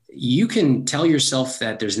you can tell yourself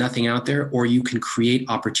that there's nothing out there, or you can create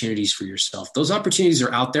opportunities for yourself. Those opportunities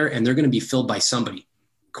are out there and they're going to be filled by somebody.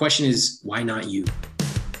 Question is, why not you?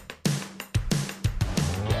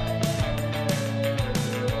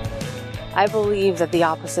 I believe that the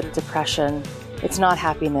opposite of depression, it's not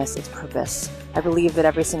happiness, it's purpose. I believe that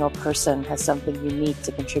every single person has something unique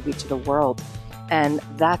to contribute to the world. And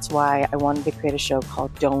that's why I wanted to create a show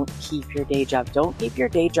called Don't Keep Your Day Job. Don't Keep Your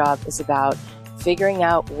Day Job is about figuring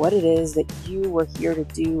out what it is that you were here to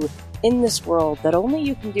do in this world that only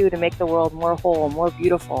you can do to make the world more whole, more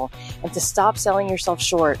beautiful, and to stop selling yourself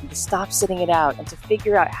short, and to stop sitting it out, and to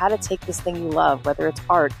figure out how to take this thing you love, whether it's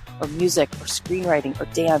art or music or screenwriting or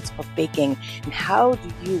dance or baking, and how do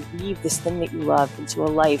you weave this thing that you love into a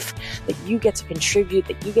life that you get to contribute,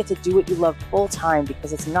 that you get to do what you love full time,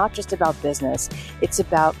 because it's not just about business, it's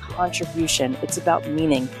about contribution, it's about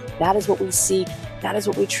meaning. That is what we seek. That is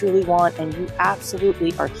what we truly want, and you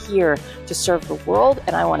absolutely are here to serve the world,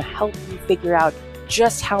 and I want to help you figure out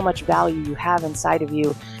just how much value you have inside of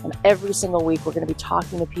you. And every single week, we're going to be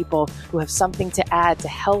talking to people who have something to add to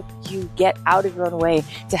help you get out of your own way,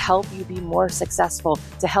 to help you be more successful,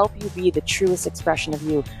 to help you be the truest expression of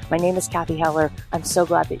you. My name is Kathy Heller. I'm so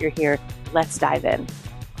glad that you're here. Let's dive in.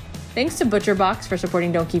 Thanks to ButcherBox for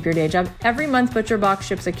supporting Don't Keep Your Day Job. Every month, ButcherBox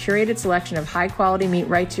ships a curated selection of high-quality meat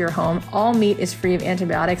right to your home. All meat is free of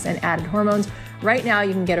antibiotics and added hormones. Right now,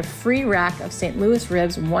 you can get a free rack of St. Louis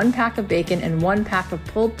ribs, 1 pack of bacon, and 1 pack of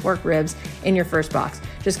pulled pork ribs in your first box.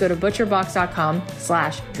 Just go to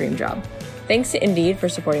butcherbox.com/dreamjob. Thanks to Indeed for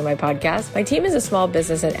supporting my podcast. My team is a small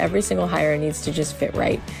business and every single hire needs to just fit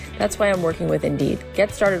right. That's why I'm working with Indeed.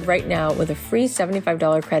 Get started right now with a free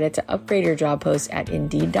 $75 credit to upgrade your job post at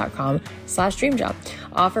Indeed.com/dreamjob.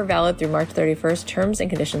 Offer valid through March 31st. Terms and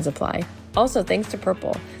conditions apply. Also, thanks to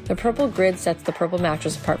Purple. The Purple Grid sets the Purple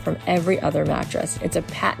mattress apart from every other mattress. It's a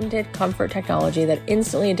patented comfort technology that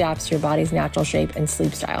instantly adapts to your body's natural shape and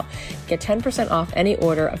sleep style. Get 10% off any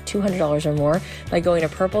order of $200 or more by going to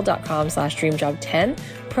purple.com/dreamjob10,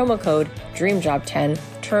 promo code DREAMJOB10.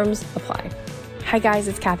 Terms apply. Hi guys,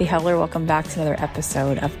 it's Kathy Heller. Welcome back to another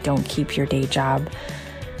episode of Don't Keep Your Day Job.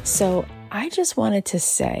 So I just wanted to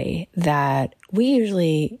say that we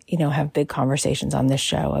usually, have big conversations on this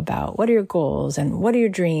show about what are your goals and what are your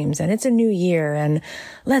dreams, and it's a new year and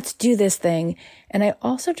let's do this thing. And I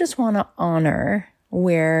also just want to honor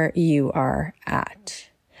where you are at.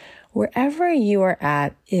 Wherever you are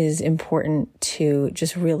at is important to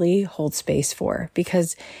just really hold space for,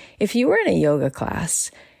 because if you were in a yoga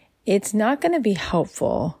class, it's not going to be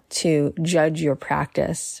helpful to judge your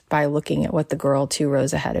practice by looking at what the girl 2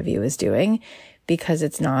 rows ahead of you is doing, because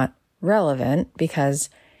it's not relevant. Because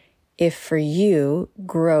if for you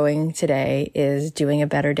growing today is doing a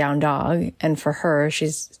better down dog, and for her,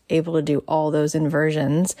 she's able to do all those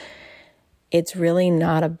inversions, it's really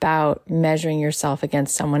not about measuring yourself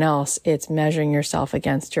against someone else. It's measuring yourself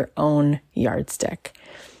against your own yardstick.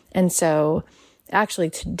 And so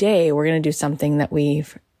actually today we're going to do something that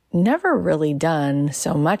we've never really done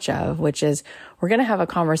so much of, which is we're going to have a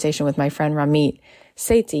conversation with my friend Ramit,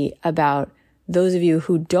 Sethi, about those of you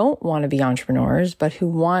who don't want to be entrepreneurs, but who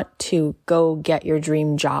want to go get your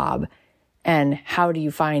dream job. And how do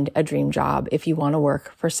you find a dream job if you want to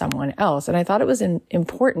work for someone else? And I thought it was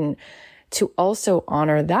important to also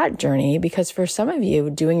honor that journey, because for some of you,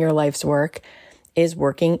 doing your life's work is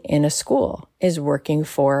working in a school, is working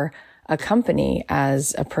for a company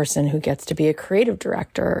as a person who gets to be a creative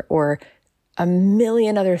director, or a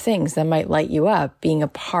million other things that might light you up, being a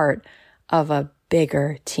part of a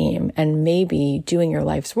bigger team. And maybe doing your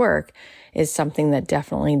life's work is something that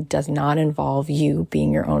definitely does not involve you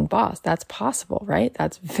being your own boss. That's possible, right?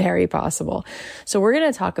 That's very possible. So we're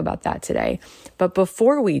going to talk about that today. But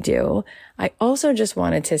before we do, I also just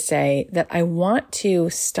wanted to say that I want to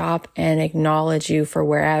stop and acknowledge you for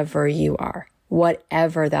wherever you are.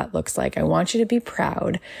 Whatever that looks like. I want you to be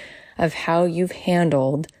proud of how you've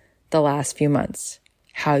handled the last few months,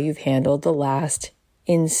 how you've handled the last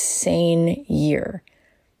insane year,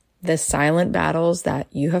 the silent battles that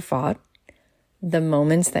you have fought, the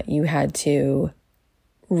moments that you had to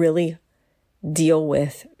really deal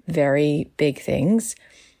with very big things,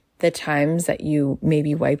 the times that you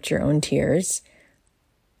maybe wiped your own tears.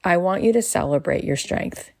 I want you to celebrate your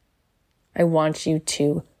strength. I want you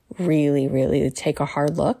to really, really take a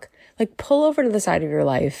hard look, like pull over to the side of your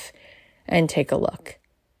life and take a look,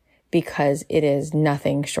 because it is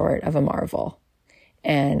nothing short of a marvel.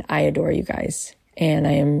 And I adore you guys. And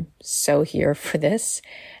I am so here for this.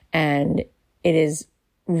 And it is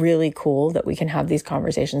really cool that we can have these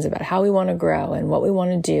conversations about how we want to grow and what we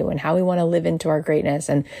want to do and how we want to live into our greatness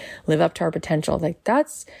and live up to our potential. Like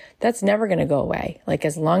that's never going to go away. Like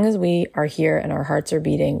as long as we are here and our hearts are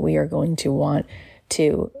beating, we are going to want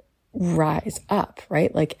to rise up,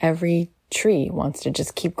 right? Like every tree wants to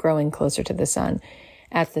just keep growing closer to the sun.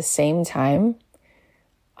 At the same time,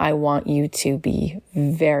 I want you to be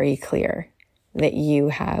very clear that you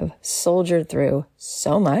have soldiered through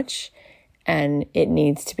so much and it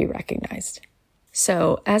needs to be recognized.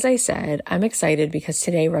 So as I said, I'm excited because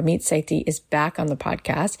today Ramit Sethi is back on the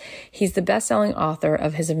podcast. He's the best-selling author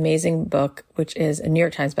of his amazing book, which is a New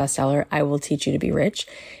York Times bestseller, I Will Teach You to Be Rich.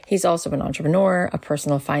 He's also an entrepreneur, a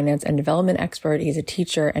personal finance and development expert. He's a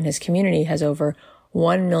teacher, and his community has over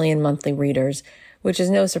 1 million monthly readers, which is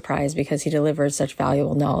no surprise because he delivers such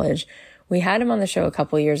valuable knowledge. We had him on the show a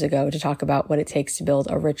couple years ago to talk about what it takes to build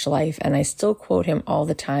a rich life, and I still quote him all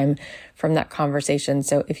the time from that conversation.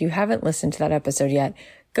 So if you haven't listened to that episode yet,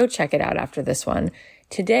 go check it out after this one.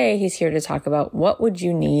 Today, he's here to talk about what would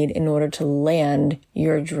you need in order to land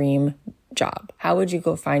your dream job? How would you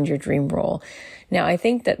go find your dream role? Now, I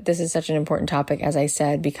think that this is such an important topic, as I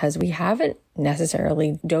said, because we haven't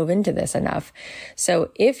necessarily dove into this enough.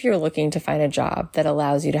 So if you're looking to find a job that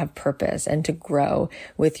allows you to have purpose and to grow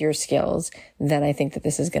with your skills, then I think that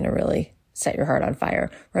this is going to really set your heart on fire.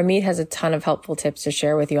 Ramit has a ton of helpful tips to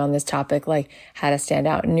share with you on this topic, like how to stand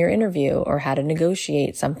out in your interview or how to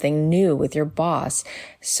negotiate something new with your boss.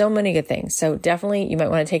 So many good things. So definitely you might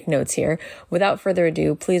want to take notes here. Without further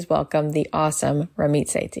ado, please welcome the awesome Ramit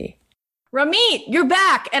Sethi. Ramit, you're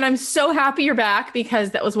back. And I'm so happy you're back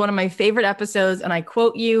because that was one of my favorite episodes. And I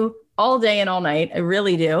quote you all day and all night. I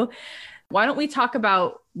really do. Why don't we talk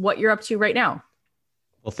about what you're up to right now?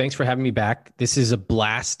 Well, thanks for having me back. This is a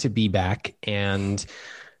blast to be back. And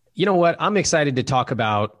you know what? I'm excited to talk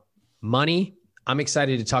about money. I'm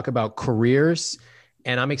excited to talk about careers.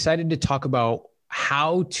 And I'm excited to talk about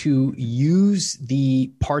how to use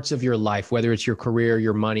the parts of your life, whether it's your career,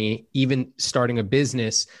 your money, even starting a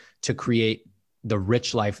business, to create the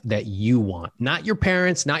rich life that you want. Not your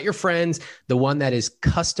parents, not your friends, the one that is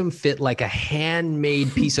custom fit like a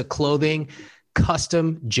handmade piece of clothing,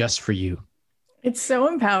 custom just for you. It's so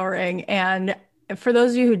empowering. And for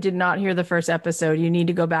those of you who did not hear the first episode, you need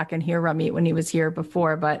to go back and hear Ramit when he was here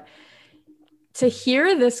before. But to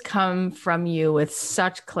hear this come from you with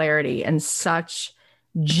such clarity and such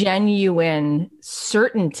genuine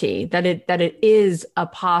certainty that it is a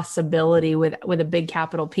possibility with a big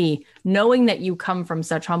capital P, knowing that you come from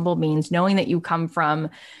such humble means, knowing that you come from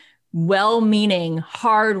well-meaning,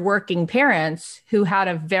 hard-working parents who had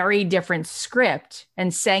a very different script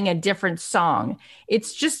and sang a different song.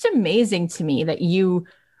 It's just amazing to me that you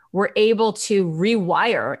were able to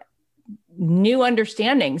rewire new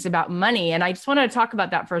understandings about money. And I just want to talk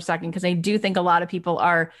about that for a second, because I do think a lot of people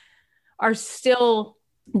are still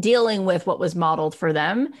dealing with what was modeled for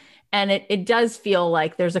them. And it does feel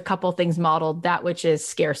like there's a couple things modeled, that which is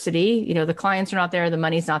scarcity. You know, the clients are not there, the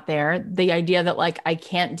money's not there. The idea that like, I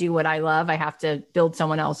can't do what I love, I have to build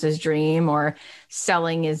someone else's dream, or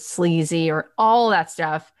selling is sleazy, or all that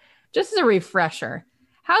stuff. Just as a refresher,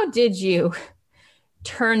 how did you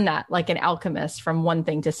turn that like an alchemist from one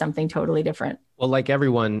thing to something totally different? Well, like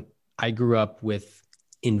everyone, I grew up with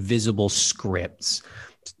invisible scripts.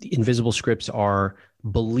 The invisible scripts are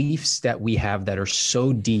beliefs that we have that are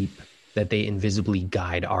so deep that they invisibly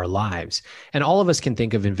guide our lives. And all of us can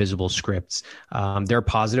think of invisible scripts. There are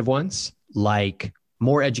positive ones, like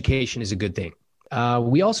more education is a good thing.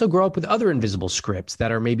 We also grow up with other invisible scripts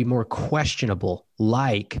that are maybe more questionable,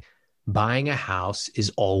 like buying a house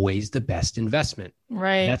is always the best investment.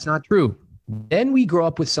 Right. That's not true. Then we grow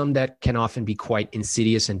up with some that can often be quite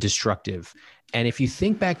insidious and destructive. And if you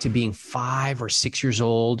think back to being 5 or 6 years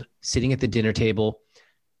old, sitting at the dinner table,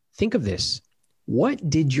 think of this. What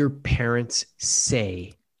did your parents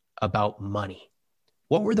say about money?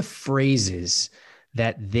 What were the phrases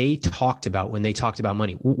that they talked about when they talked about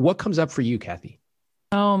money? What comes up for you, Kathy?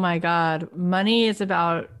 Oh my God. Money is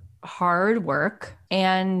about hard work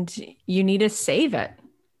and you need to save it.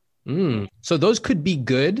 So those could be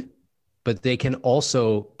good, but they can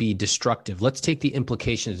also be destructive. Let's take the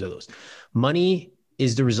implications of those. Money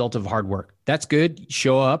is the result of hard work. That's good.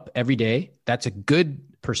 Show up every day. That's a good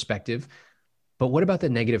perspective. But what about the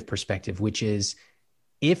negative perspective, which is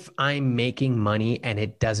if I'm making money and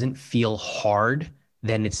it doesn't feel hard,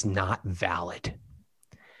 then it's not valid.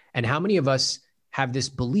 And how many of us have this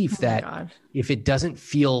belief that if it doesn't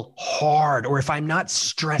feel hard, or if I'm not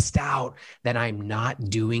stressed out, then I'm not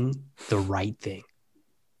doing the right thing?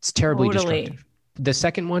 It's terribly destructive. The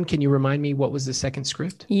second one, can you remind me what was the second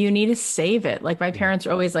script? You need to save it. Like my parents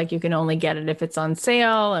are always like, you can only get it if it's on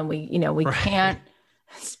sale. And we Right. can't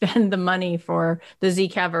spend the money for the Z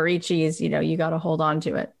Cavaricis. You got to hold on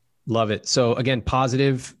to it. Love it. So again,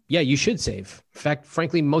 positive. Yeah, you should save. In fact,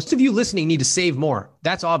 frankly, most of you listening need to save more.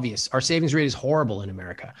 That's obvious. Our savings rate is horrible in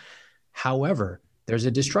America. However, there's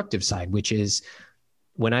a destructive side, which is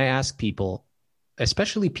when I ask people,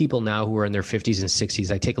 especially people now who are in their 50s and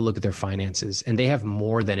 60s, I take a look at their finances and they have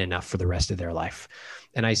more than enough for the rest of their life.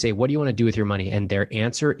 And I say, what do you want to do with your money? And their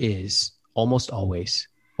answer is almost always,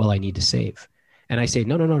 well, I need to save. And I say,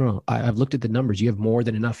 no. I've looked at the numbers. You have more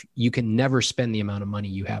than enough. You can never spend the amount of money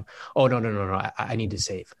you have. Oh, no. I need to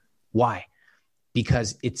save. Why?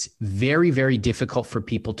 Because it's very, very difficult for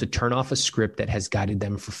people to turn off a script that has guided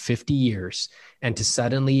them for 50 years and to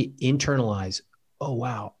suddenly internalize, oh,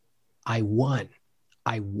 wow, I won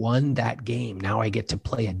that game. Now I get to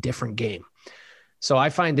play a different game. So I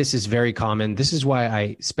find this is very common. This is why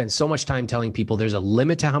I spend so much time telling people there's a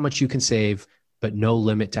limit to how much you can save, but no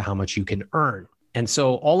limit to how much you can earn. And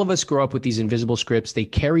so all of us grow up with these invisible scripts. They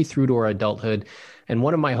carry through to our adulthood. And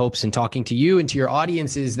one of my hopes in talking to you and to your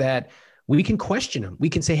audience is that we can question them. We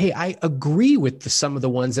can say, hey, I agree with some of the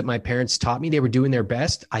ones that my parents taught me. They were doing their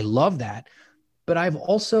best. I love that. But I've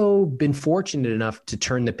also been fortunate enough to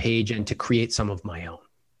turn the page and to create some of my own.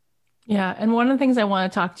 Yeah. And one of the things I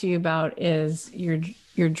want to talk to you about is your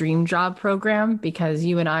dream job program, because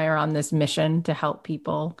you and I are on this mission to help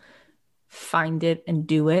people find it and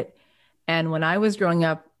do it. And when I was growing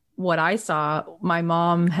up, what I saw, my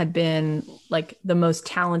mom had been like the most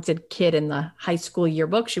talented kid in the high school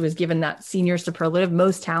yearbook. She was given that senior superlative,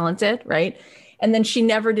 most talented, right? And then she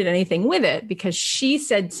never did anything with it because she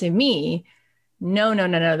said to me, no,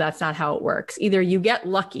 that's not how it works. Either you get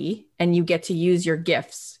lucky and you get to use your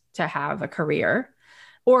gifts to have a career,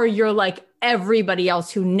 or you're like everybody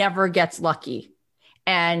else who never gets lucky.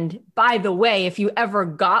 And by the way, if you ever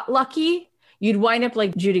got lucky, you'd wind up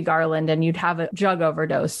like Judy Garland and you'd have a drug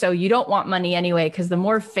overdose. So you don't want money anyway, because the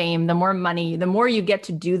more fame, the more money, the more you get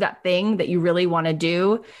to do that thing that you really want to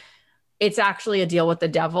do, it's actually a deal with the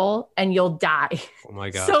devil and you'll die. Oh my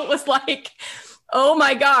God. So it was like, oh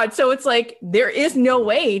my God. So it's like, there is no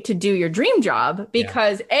way to do your dream job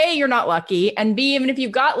because A, you're not lucky. And B, even if you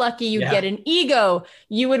got lucky, you'd get an ego.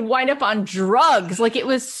 You would wind up on drugs. Like it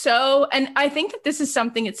was so, and I think that this is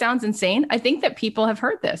something, it sounds insane. I think that people have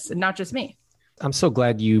heard this and not just me. I'm so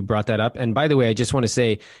glad you brought that up. And by the way, I just want to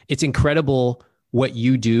say it's incredible what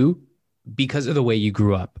you do because of the way you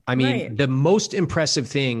grew up. I mean, the most impressive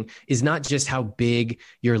thing is not just how big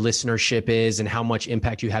your listenership is and how much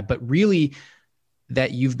impact you have, but really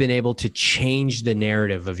that you've been able to change the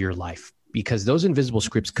narrative of your life, because those invisible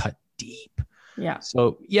scripts cut deep. Yeah.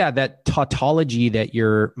 So yeah, that tautology that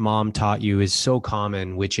your mom taught you is so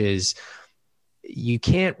common, which is you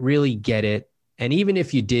can't really get it. And even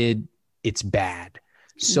if you did, it's bad.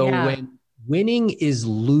 So when winning is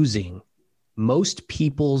losing, most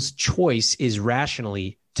people's choice is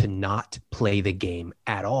rationally to not play the game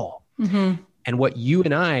at all. Mm-hmm. And what you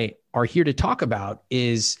and I are here to talk about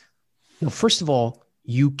is, first of all,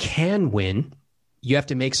 you can win. You have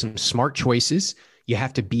to make some smart choices. You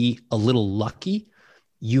have to be a little lucky.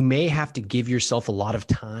 You may have to give yourself a lot of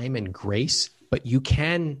time and grace, but you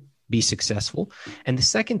can be successful. And the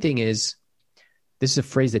second thing is, this is a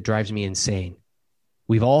phrase that drives me insane.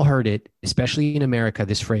 We've all heard it, especially in America,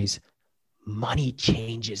 this phrase, money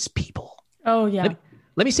changes people. Oh, yeah.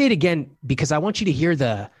 Let me say it again, because I want you to hear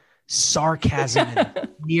the sarcasm and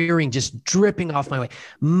sneering just dripping off my way.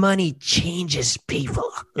 Money changes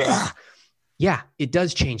people. Ugh. Yeah, it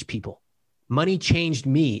does change people. Money changed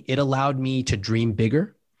me. It allowed me to dream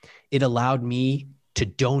bigger. It allowed me to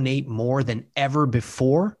donate more than ever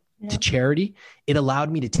before to charity. It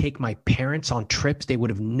allowed me to take my parents on trips they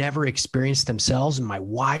would have never experienced themselves, and my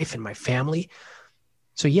wife and my family.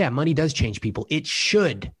 So yeah, money does change people. It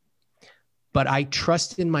should. But I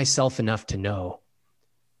trust in myself enough to know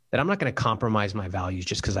that I'm not going to compromise my values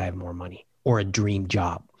just because I have more money or a dream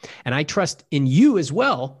job. And I trust in you as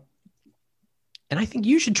well. And I think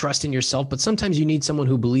you should trust in yourself, but sometimes you need someone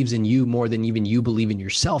who believes in you more than even you believe in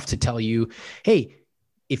yourself to tell you, hey,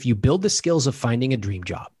 if you build the skills of finding a dream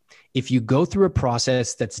job, if you go through a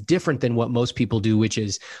process that's different than what most people do, which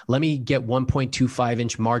is let me get 1.25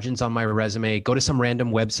 inch margins on my resume, go to some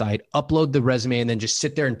random website, upload the resume, and then just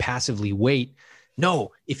sit there and passively wait.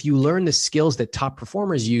 No, if you learn the skills that top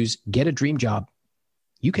performers use, get a dream job,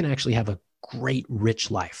 you can actually have a great, rich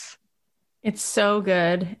life. It's so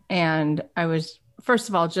good. And I was, first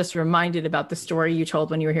of all, just reminded about the story you told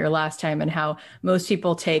when you were here last time and how most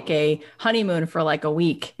people take a honeymoon for like a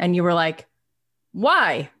week. And you were like,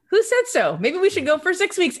 Why? Who said so? Maybe we should go for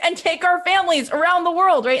 6 weeks and take our families around the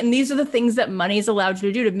world, right? And these are the things that money is allowed you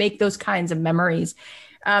to do to make those kinds of memories.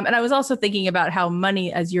 And I was also thinking about how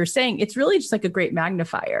money, as you're saying, it's really just like a great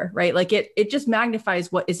magnifier, right? Like it just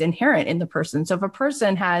magnifies what is inherent in the person. So if a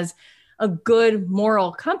person has a good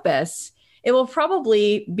moral compass, it will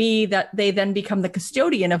probably be that they then become the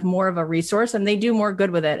custodian of more of a resource and they do more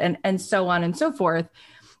good with it, and so on and so forth.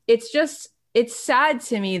 It's sad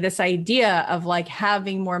to me, this idea of like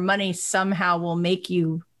having more money somehow will make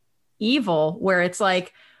you evil, where it's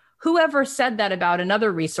like, whoever said that about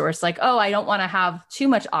another resource, like, oh, I don't want to have too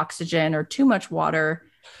much oxygen or too much water.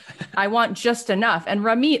 I want just enough. And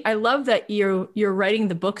Ramit, I love that you're writing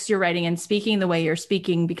the books you're writing and speaking the way you're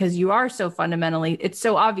speaking, because you are so fundamentally, it's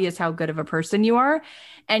so obvious how good of a person you are.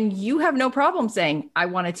 And you have no problem saying, I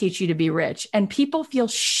want to teach you to be rich. And people feel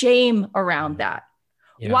shame around that.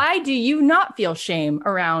 Yeah. Why do you not feel shame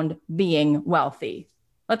around being wealthy?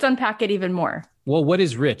 Let's unpack it even more. Well, what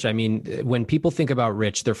is rich? I mean, when people think about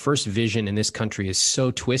rich, their first vision in this country is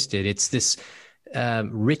so twisted. It's this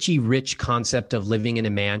richy rich concept of living in a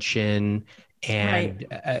mansion and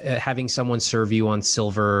having someone serve you on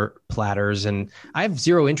silver platters. And I have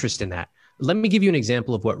zero interest in that. Let me give you an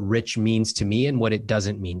example of what rich means to me and what it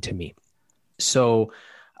doesn't mean to me. So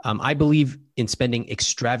I believe in spending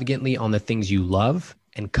extravagantly on the things you love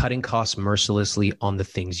and cutting costs mercilessly on the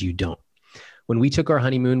things you don't. When we took our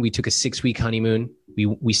honeymoon, we took a 6-week honeymoon.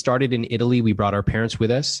 We started in Italy. We brought our parents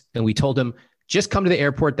with us and we told them, just come to the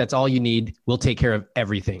airport. That's all you need. We'll take care of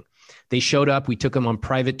everything. They showed up. We took them on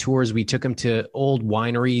private tours. We took them to old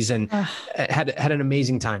wineries and had an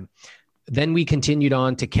amazing time. Then we continued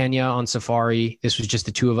on to Kenya on safari. This was just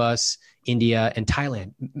the two of us, India and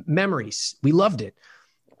Thailand. Memories. We loved it.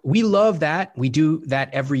 We love that. We do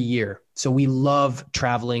that every year. So we love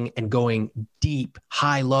traveling and going deep,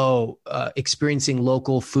 high, low, experiencing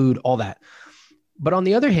local food, all that. But on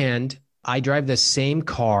the other hand, I drive the same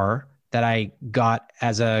car that I got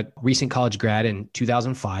as a recent college grad in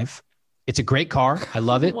 2005. It's a great car. I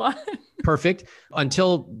love it. What? Perfect.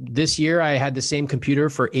 Until this year, I had the same computer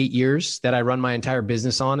for 8 years that I run my entire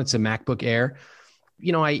business on. It's a MacBook Air.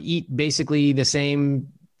 You know, I eat basically the same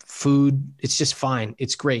food. It's just fine.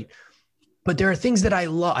 It's great. But there are things that I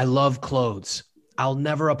love. I love clothes. I'll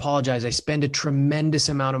never apologize. I spend a tremendous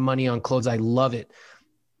amount of money on clothes. I love it.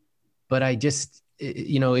 But I just,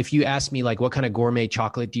 you know, if you ask me like, what kind of gourmet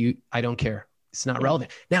chocolate I don't care. It's not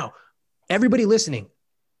relevant. Now, everybody listening,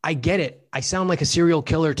 I get it. I sound like a serial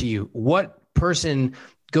killer to you. What person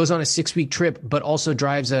goes on a 6-week trip, but also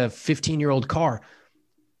drives a 15-year-old car?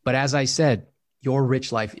 But as I said, your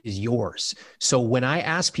rich life is yours. So when I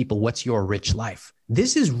ask people, what's your rich life?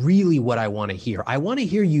 This is really what I want to hear. I want to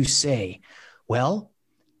hear you say, well,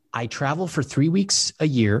 I travel for 3 weeks a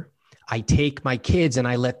year. I take my kids and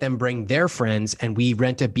I let them bring their friends and we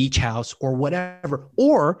rent a beach house or whatever.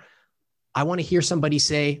 Or I want to hear somebody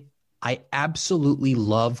say, I absolutely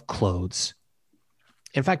love clothes.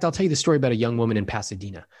 In fact, I'll tell you the story about a young woman in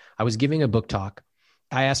Pasadena. I was giving a book talk.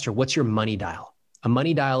 I asked her, what's your money dial? A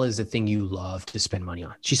money dial is the thing you love to spend money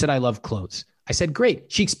on. She said, I love clothes. I said,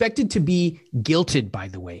 great. She expected to be guilted, by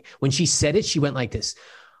the way. When she said it, she went like this.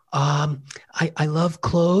 I love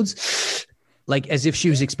clothes. Like as if she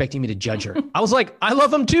was expecting me to judge her. I was like, I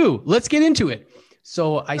love them too. Let's get into it.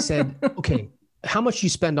 So I said, okay, how much you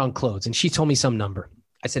spend on clothes? And she told me some number.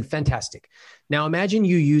 I said, fantastic. Now imagine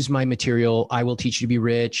you use my material. I will teach you to be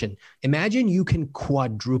rich. And imagine you can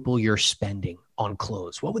quadruple your spending on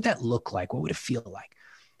clothes. What would that look like? What would it feel like?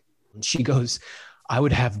 And she goes, I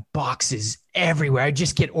would have boxes everywhere. I'd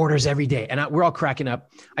just get orders every day. And we're all cracking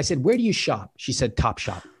up. I said, where do you shop? She said, Top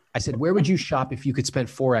Shop. I said, where would you shop if you could spend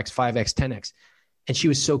 4X, 5X, 10X? And she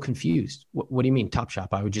was so confused. What do you mean Top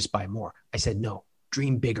Shop? I would just buy more. I said, no,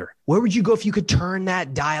 dream bigger. Where would you go if you could turn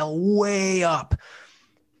that dial way up?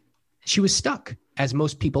 She was stuck, as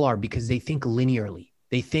most people are, because they think linearly.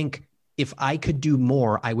 They think if I could do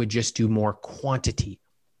more, I would just do more quantity.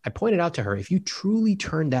 I pointed out to her, if you truly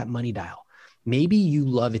turn that money dial, maybe you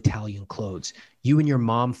love Italian clothes. You and your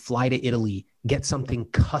mom fly to Italy, get something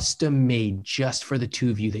custom made just for the two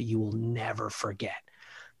of you that you will never forget.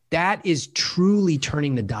 That is truly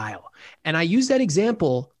turning the dial. And I use that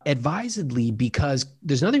example advisedly because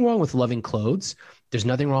there's nothing wrong with loving clothes. There's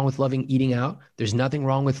nothing wrong with loving eating out. There's nothing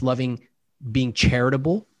wrong with loving being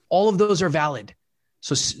charitable. All of those are valid.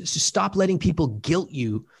 So stop letting people guilt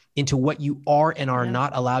you into what you are and are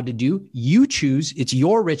not allowed to do. You choose. It's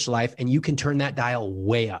your rich life, and you can turn that dial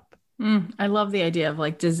way up. I love the idea of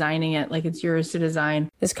like designing it like it's yours to design.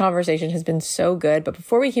 This conversation has been so good, but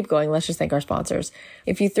before we keep going, let's just thank our sponsors.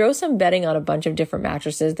 If you throw some bedding on a bunch of different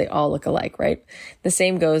mattresses, they all look alike, right? The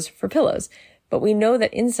same goes for pillows. But we know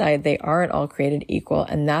that inside they aren't all created equal,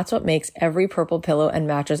 and that's what makes every Purple pillow and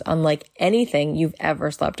mattress unlike anything you've ever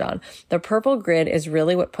slept on. The Purple Grid is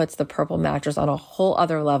really what puts the Purple mattress on a whole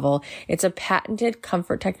other level. It's a patented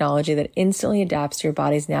comfort technology that instantly adapts to your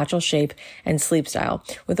body's natural shape and sleep style.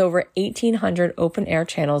 With over 1,800 open air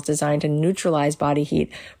channels designed to neutralize body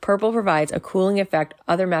heat, Purple provides a cooling effect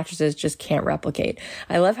other mattresses just can't replicate.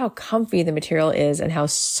 I love how comfy the material is and how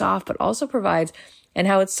soft, but also provides a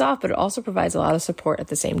lot of support at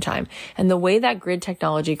the same time. And the way that grid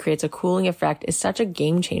technology creates a cooling effect is such a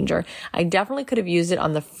game changer. I definitely could have used it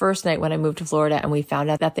on the first night when I moved to Florida and we found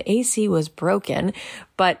out that the AC was broken,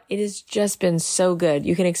 but it has just been so good.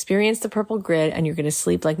 You can experience the Purple Grid and you're going to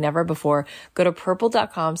sleep like never before. Go to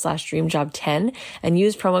purple.com/dreamjob10 and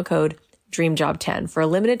use promo code DreamJob10. For a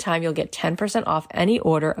limited time, you'll get 10% off any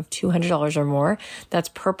order of $200 or more. That's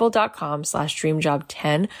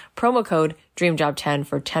purple.com/DreamJob10, promo code DreamJob10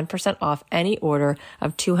 for 10% off any order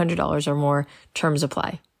of $200 or more. Terms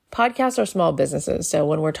apply. Podcasts are small businesses, so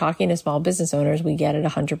when we're talking to small business owners, we get it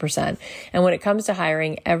 100%. And when it comes to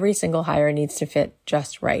hiring, every single hire needs to fit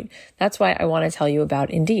just right. That's why I want to tell you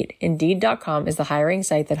about Indeed. Indeed.com is the hiring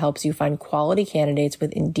site that helps you find quality candidates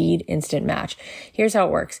with Indeed Instant Match. Here's how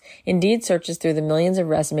it works. Indeed searches through the millions of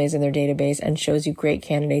resumes in their database and shows you great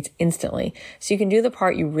candidates instantly. So you can do the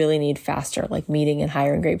part you really need faster, like meeting and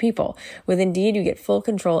hiring great people. With Indeed, you get full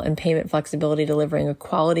control and payment flexibility, delivering a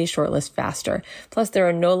quality shortlist faster. Plus, there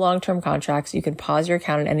are no long-term contracts. You can pause your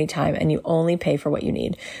account at any time and you only pay for what you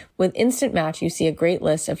need. With Instant Match, you see a great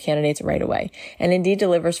list of candidates right away. And Indeed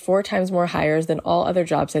delivers 4 times more hires than all other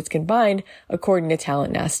job sites combined, according to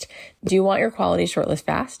Talent Nest. Do you want your quality shortlist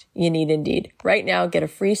fast? You need Indeed. Right now, get a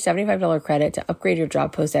free $75 credit to upgrade your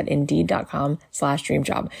job post at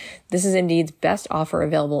Indeed.com/dreamjob. This is Indeed's best offer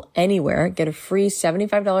available anywhere. Get a free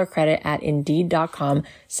 $75 credit at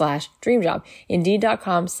Indeed.com/dreamjob.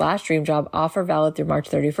 Indeed.com/dreamjob. Offer valid through March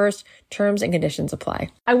 31st. Terms and conditions apply.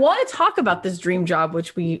 I want to talk about this dream job,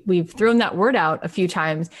 which we've thrown that word out a few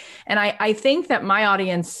times. And I think that my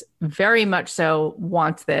audience very much so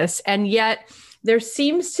wants this. And yet there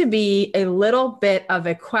seems to be a little bit of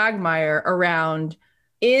a quagmire around,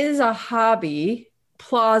 is a hobby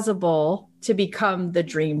plausible to become the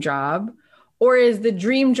dream job? Or is the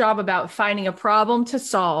dream job about finding a problem to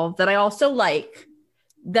solve that I also like,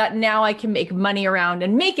 that now I can make money around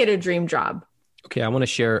and make it a dream job? Okay, I want to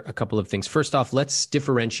share a couple of things. First off, let's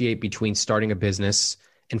differentiate between starting a business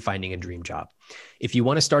and finding a dream job. If you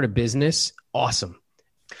want to start a business, awesome.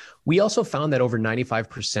 We also found that over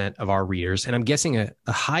 95% of our readers, and I'm guessing a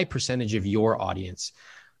high percentage of your audience,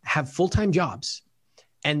 have full-time jobs.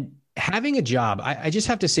 And having a job, I just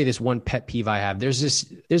have to say this one pet peeve I have.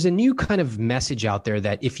 There's a new kind of message out there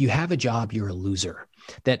that if you have a job, you're a loser.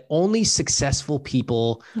 That only successful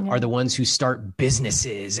people are the ones who start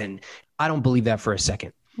businesses. And I don't believe that for a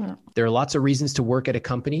second. Yeah. There are lots of reasons to work at a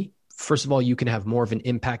company. First of all, you can have more of an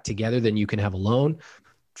impact together than you can have alone.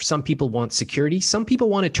 Some people want security. Some people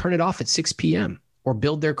want to turn it off at 6 p.m. or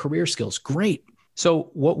build their career skills. Great.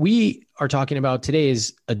 So what we are talking about today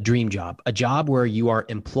is a dream job, a job where you are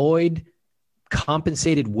employed,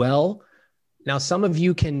 compensated well. Now, some of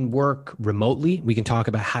you can work remotely. We can talk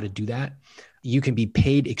about how to do that. You can be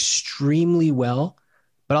paid extremely well.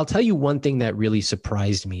 But I'll tell you one thing that really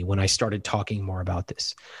surprised me when I started talking more about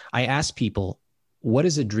this. I asked people, what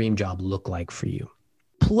does a dream job look like for you?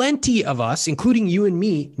 Plenty of us, including you and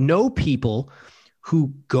me, know people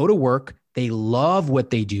who go to work. They love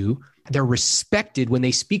what they do. They're respected. When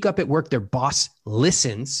they speak up at work, their boss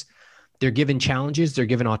listens. They're given challenges. They're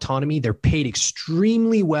given autonomy. They're paid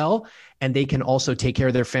extremely well. And they can also take care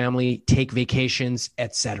of their family, take vacations,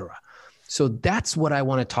 etc. So that's what I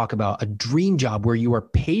want to talk about, a dream job where you are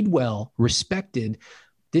paid well, respected.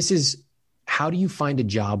 This is, how do you find a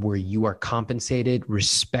job where you are compensated,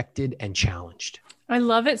 respected, and challenged? I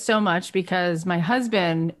love it so much because my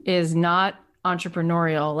husband is not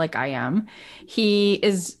entrepreneurial like I am. He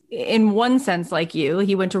is in one sense like you.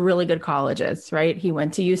 He went to really good colleges, right? He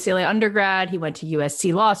went to UCLA undergrad. He went to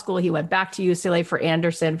USC Law School. He went back to UCLA for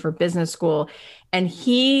Anderson for business school. And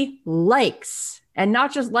he likes, and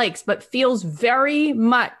not just likes, but feels very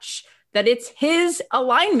much that it's his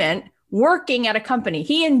alignment working at a company.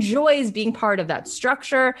 He enjoys being part of that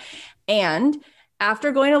structure. And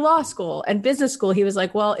after going to law school and business school, he was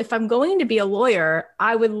like, well, if I'm going to be a lawyer,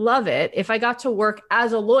 I would love it if I got to work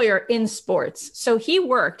as a lawyer in sports. So he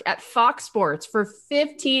worked at Fox Sports for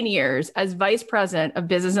 15 years as vice president of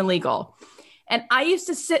business and legal. And I used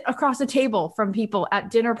to sit across the table from people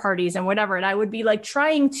at dinner parties and whatever. And I would be like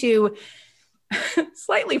trying to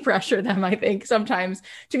slightly pressure them, I think, sometimes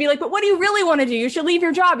to be like, but what do you really want to do? You should leave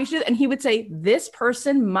your job. You should. And he would say, this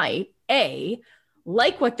person might, A,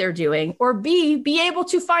 like what they're doing, or B, be able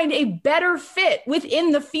to find a better fit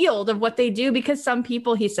within the field of what they do. Because some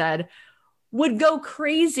people, he said, would go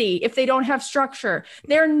crazy if they don't have structure.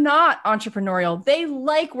 They're not entrepreneurial. They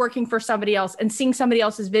like working for somebody else and seeing somebody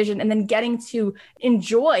else's vision and then getting to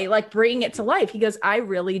enjoy, like bringing it to life. He goes, I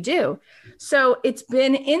really do. So it's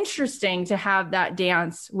been interesting to have that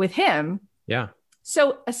dance with him. Yeah.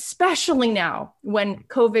 So especially now when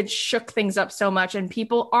COVID shook things up so much and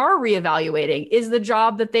people are reevaluating, is the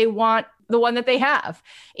job that they want the one that they have?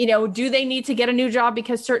 You know, do they need to get a new job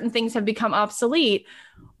because certain things have become obsolete?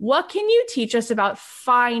 What can you teach us about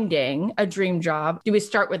finding a dream job? Do we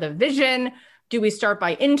start with a vision? Do we start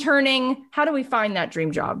by interning? How do we find that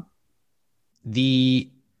dream job? The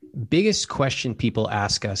biggest question people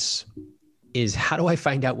ask us is, how do I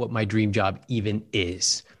find out what my dream job even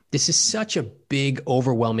is? This is such a big,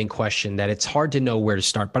 overwhelming question that it's hard to know where to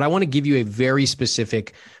start. But I want to give you a very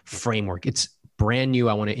specific framework. It's brand new.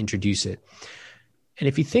 I want to introduce it. And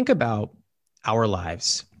if you think about our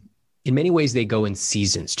lives, in many ways, they go in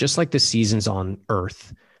seasons, just like the seasons on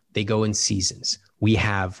Earth, they go in seasons. We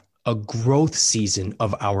have a growth season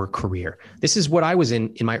of our career. This is what I was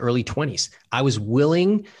in my early 20s. I was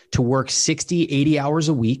willing to work 60, 80 hours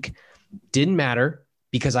a week. Didn't matter,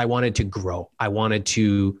 because I wanted to grow. I wanted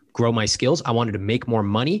to grow my skills. I wanted to make more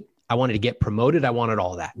money. I wanted to get promoted. I wanted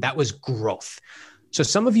all that. That was growth. So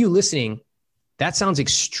some of you listening, that sounds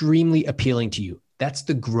extremely appealing to you. That's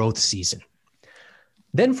the growth season.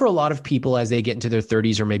 Then for a lot of people, as they get into their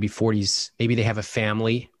 30s or maybe 40s, maybe they have a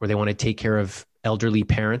family or they want to take care of elderly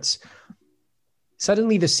parents.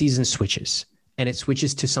 Suddenly the season switches, and it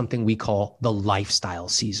switches to something we call the lifestyle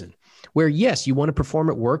season, where yes, you want to perform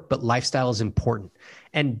at work, but lifestyle is important.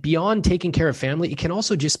 And beyond taking care of family, it can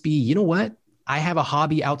also just be, you know what? I have a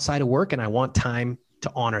hobby outside of work and I want time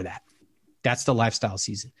to honor that. That's the lifestyle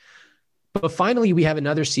season. But finally, we have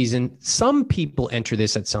another season. Some people enter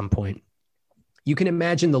this at some point. You can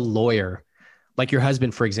imagine the lawyer, like your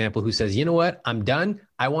husband, for example, who says, you know what? I'm done.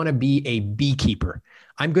 I want to be a beekeeper.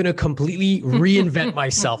 I'm going to completely reinvent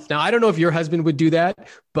myself. Now, I don't know if your husband would do that,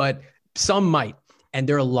 but some might. And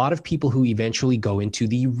there are a lot of people who eventually go into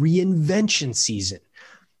the reinvention season.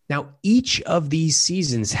 Now, each of these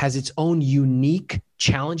seasons has its own unique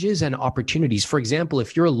challenges and opportunities. For example,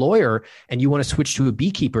 if you're a lawyer and you want to switch to a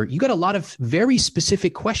beekeeper, you got a lot of very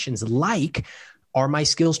specific questions like, are my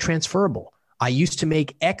skills transferable? I used to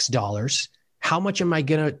make X dollars. How much am I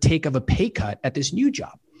going to take of a pay cut at this new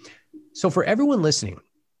job? So for everyone listening,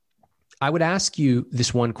 I would ask you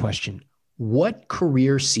this one question. What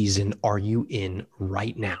career season are you in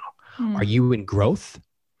right now? Are you in growth?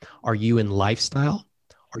 Are you in lifestyle?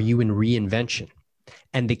 Are you in reinvention?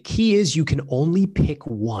 And the key is you can only pick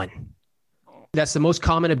one. That's the most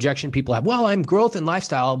common objection people have. Well, I'm growth and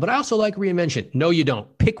lifestyle, but I also like reinvention. No, you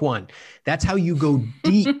don't. Pick one. That's how you go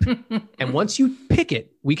deep. And once you pick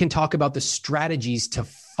it, we can talk about the strategies to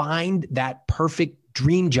find that perfect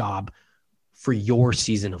dream job for your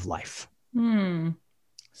season of life.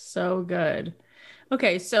 So good.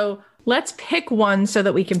 Okay, so let's pick one so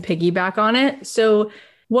that we can piggyback on it. So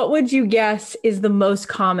what would you guess is the most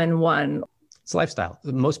common one? It's lifestyle.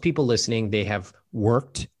 Most people listening, they have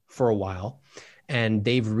worked for a while and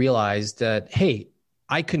they've realized that, hey,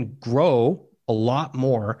 I can grow a lot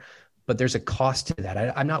more, but there's a cost to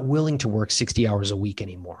that. I'm not willing to work 60 hours a week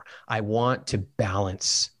anymore. I want to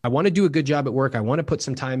balance. I want to do a good job at work. I want to put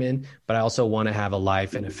some time in, but I also want to have a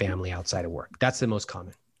life and a family outside of work. That's the most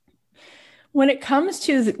common. When it comes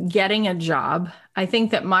to getting a job, I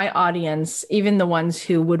think that my audience, even the ones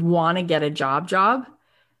who would want to get a job,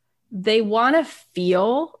 they want to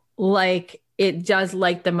feel like it does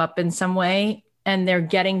light them up in some way and they're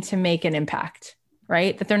getting to make an impact,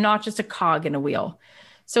 right? That they're not just a cog in a wheel.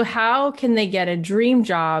 So how can they get a dream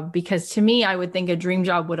job? Because to me, I would think a dream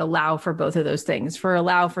job would allow for both of those things,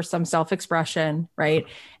 allow for some self-expression, right?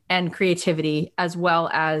 And creativity, as well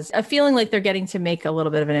as a feeling like they're getting to make a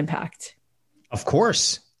little bit of an impact. Of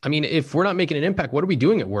course. I mean, if we're not making an impact, what are we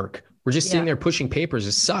doing at work? We're just sitting there pushing papers.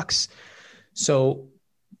 It sucks. So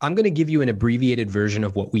I'm going to give you an abbreviated version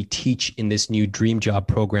of what we teach in this new dream job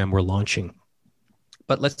program we're launching.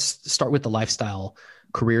 But let's start with the lifestyle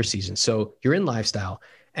career season. So you're in lifestyle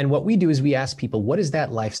And what we do is we ask people, what does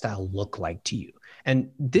that lifestyle look like to you?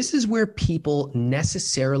 And this is where people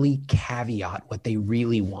necessarily caveat what they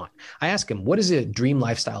really want. I ask them, what does a dream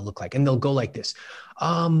lifestyle look like? And they'll go like this.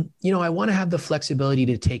 I want to have the flexibility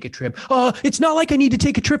to take a trip. It's not like I need to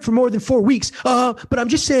take a trip for more than 4 weeks. But I'm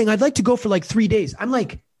just saying I'd like to go for like 3 days. I'm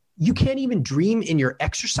like, you can't even dream in your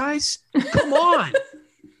exercise? Come on.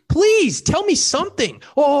 Please tell me something.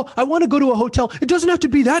 I want to go to a hotel. It doesn't have to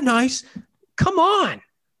be that nice. Come on.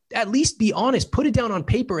 At least be honest. Put it down on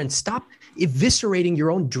paper and stop eviscerating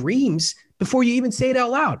your own dreams before you even say it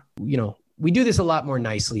out loud. We do this a lot more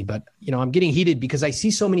nicely, but I'm getting heated because I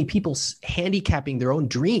see so many people handicapping their own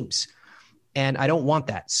dreams, and I don't want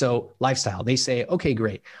that. So lifestyle, they say, okay,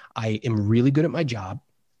 great. I am really good at my job.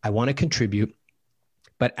 I want to contribute,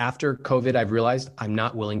 but after COVID, I've realized I'm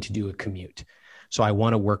not willing to do a commute. So I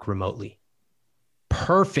want to work remotely.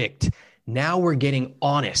 Perfect. Now we're getting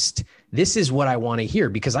honest. This is what I want to hear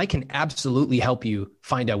because I can absolutely help you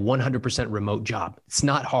find a 100% remote job. It's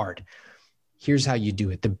not hard. Here's how you do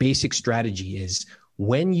it. The basic strategy is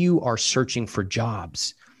when you are searching for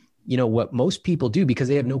jobs, what most people do because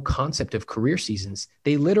they have no concept of career seasons,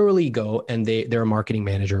 they literally go and they're a marketing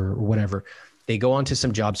manager or whatever. They go onto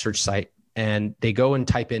some job search site and they go and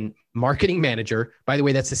type in marketing manager. By the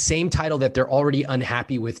way, that's the same title that they're already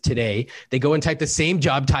unhappy with today. They go and type the same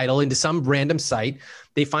job title into some random site.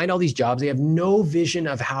 They find all these jobs. They have no vision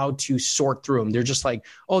of how to sort through them. They're just like,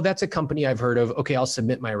 oh, that's a company I've heard of. Okay, I'll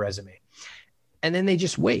submit my resume. And then they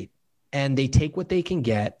just wait and they take what they can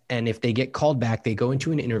get. And if they get called back, they go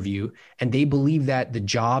into an interview and they believe that the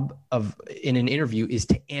job in an interview is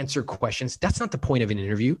to answer questions. That's not the point of an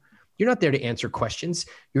interview. You're not there to answer questions.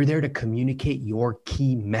 You're there to communicate your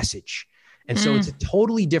key message. And so it's a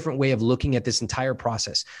totally different way of looking at this entire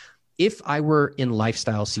process. If I were in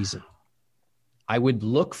lifestyle season, I would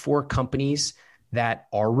look for companies that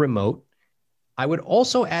are remote. I would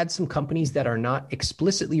also add some companies that are not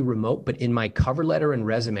explicitly remote, but in my cover letter and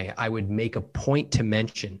resume, I would make a point to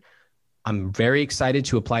mention, I'm very excited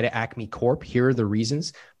to apply to Acme Corp. Here are the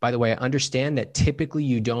reasons. By the way, I understand that typically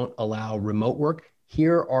you don't allow remote work.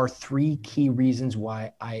 Here are 3 key reasons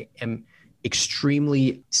why I am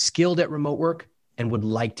extremely skilled at remote work and would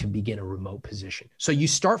like to begin a remote position. So you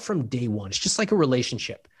start from day one. It's just like a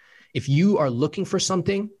relationship. If you are looking for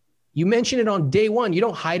something, you mention it on day one. You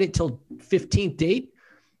don't hide it till 15th date.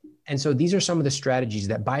 And so these are some of the strategies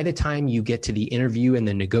that by the time you get to the interview and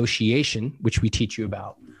the negotiation, which we teach you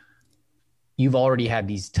about, you've already had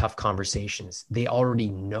these tough conversations. They already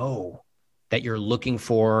know that you're looking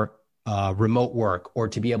for remote work or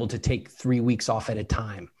to be able to take 3 weeks off at a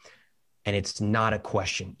time. And it's not a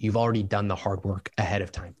question. You've already done the hard work ahead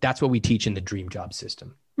of time. That's what we teach in the dream job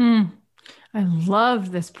system. I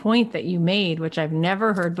love this point that you made, which I've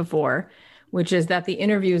never heard before, which is that the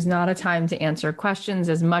interview is not a time to answer questions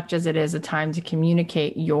as much as it is a time to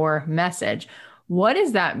communicate your message. What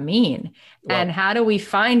does that mean? Well, and how do we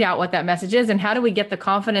find out what that message is? And how do we get the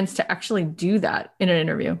confidence to actually do that in an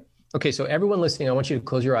interview? Okay, so everyone listening, I want you to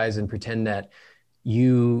close your eyes and pretend that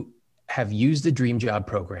you have used the Dream Job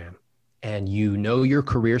program and you know your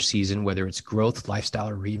career season, whether it's growth, lifestyle,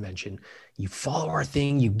 or reinvention. You follow our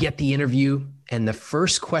thing, you get the interview, and the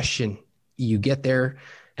first question you get there,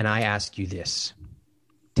 and I ask you this.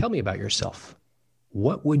 Tell me about yourself.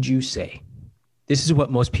 What would you say? This is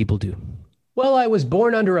what most people do. Well, I was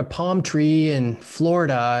born under a palm tree in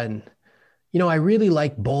Florida, and I really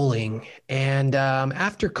like bowling. And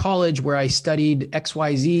after college where I studied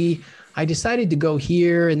XYZ, I decided to go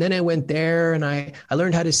here. And then I went there and I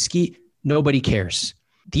learned how to ski. Nobody cares.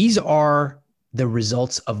 These are the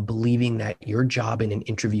results of believing that your job in an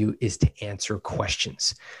interview is to answer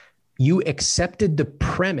questions. You accepted the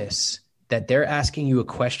premise that they're asking you a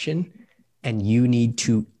question and you need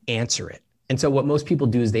to answer it. And so what most people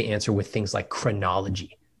do is they answer with things like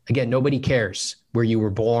chronology. Again, nobody cares where you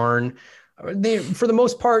were born. For the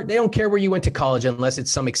most part, they don't care where you went to college unless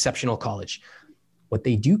it's some exceptional college. What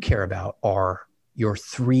they do care about are your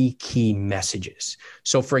 3 key messages.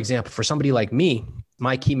 So for example, for somebody like me,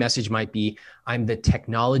 my key message might be, I'm the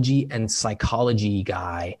technology and psychology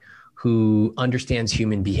guy who understands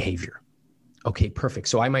human behavior. Okay, perfect.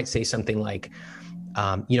 So I might say something like,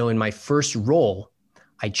 in my first role,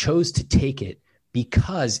 I chose to take it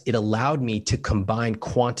because it allowed me to combine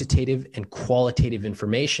quantitative and qualitative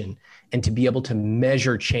information and to be able to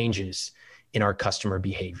measure changes in our customer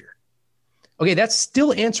behavior. Okay, that's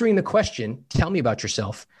still answering the question, tell me about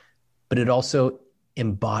yourself, but it also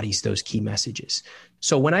embodies those key messages.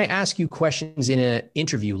 So when I ask you questions in an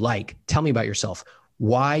interview, like, tell me about yourself,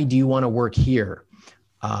 why do you want to work here?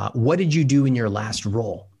 What did you do in your last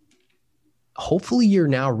role? hopefully you're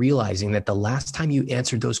now realizing that the last time you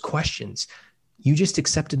answered those questions, you just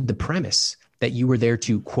accepted the premise that you were there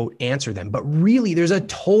to, quote, answer them. But really, there's a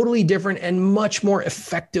totally different and much more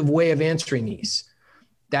effective way of answering these.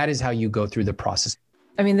 That is how you go through the process.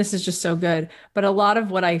 I mean, this is just so good. But a lot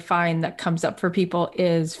of what I find that comes up for people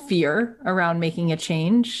is fear around making a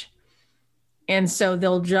change. And so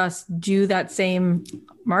they'll just do that same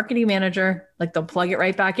marketing manager, like they'll plug it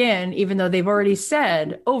right back in, even though they've already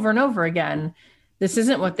said over and over again, this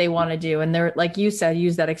isn't what they want to do. And they're, like you said,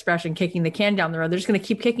 use that expression, kicking the can down the road. They're just going to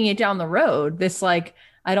keep kicking it down the road. This, like,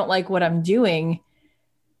 I don't like what I'm doing.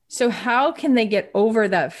 So how can they get over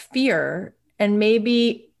that fear? And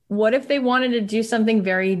maybe what if they wanted to do something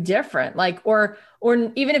very different? Like, or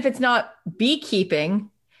even if it's not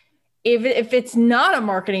beekeeping, if it's not a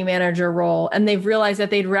marketing manager role and they've realized that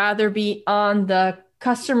they'd rather be on the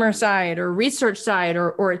customer side or research side,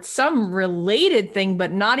 or it's some related thing,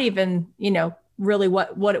 but not even, really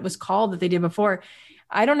what it was called that they did before.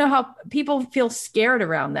 I don't know how people feel scared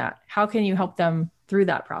around that. How can you help them through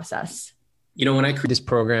that process? When I created this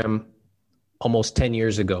program almost 10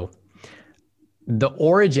 years ago, the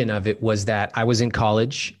origin of it was that I was in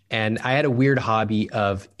college and I had a weird hobby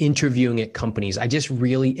of interviewing at companies. I just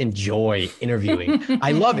really enjoy interviewing.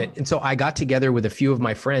 I love it. And so I got together with a few of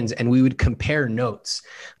my friends and we would compare notes,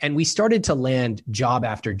 and we started to land job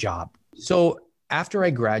after job. So after I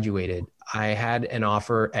graduated, I had an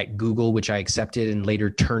offer at Google, which I accepted and later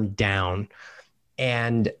turned down.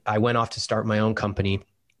 And I went off to start my own company.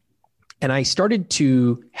 And I started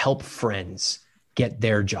to help friends get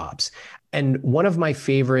their jobs. And one of my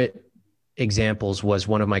favorite examples was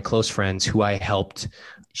one of my close friends who I helped.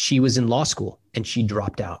 She was in law school and she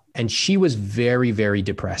dropped out. And she was very, very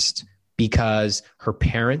depressed because her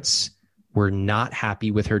parents were not happy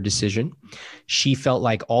with her decision. She felt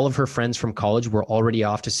like all of her friends from college were already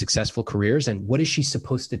off to successful careers. And what is she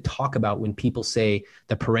supposed to talk about when people say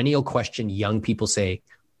the perennial question young people say,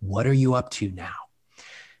 what are you up to now?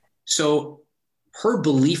 So her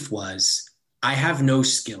belief was, I have no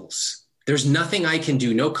skills. There's nothing I can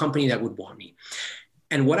do, no company that would want me.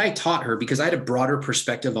 And what I taught her, because I had a broader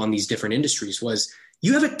perspective on these different industries, was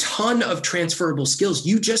you have a ton of transferable skills.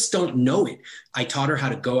 You just don't know it. I taught her how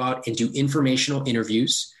to go out and do informational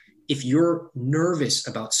interviews. If you're nervous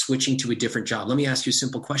about switching to a different job, let me ask you a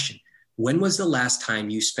simple question. When was the last time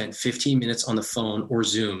you spent 15 minutes on the phone or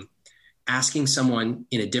Zoom asking someone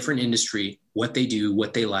in a different industry what they do,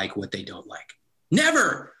 what they like, what they don't like?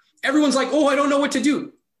 Never. Everyone's like, oh, I don't know what to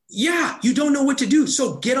do. Yeah, you don't know what to do.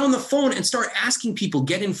 So get on the phone and start asking people,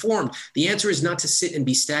 get informed. The answer is not to sit and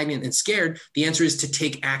be stagnant and scared. The answer is to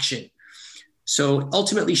take action. So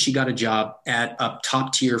ultimately, she got a job at a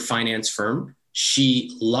top tier finance firm.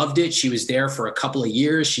 She loved it. She was there for a couple of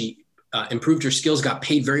years. She improved her skills, got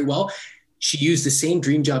paid very well. She used the same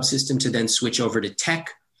dream job system to then switch over to tech.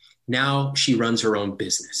 Now she runs her own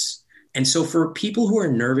business. And so for people who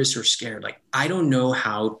are nervous or scared, like, I don't know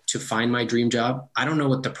how to find my dream job, I don't know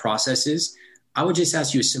what the process is, I would just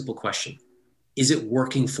ask you a simple question. Is it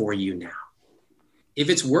working for you now? If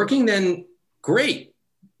it's working, then great,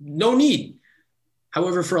 no need.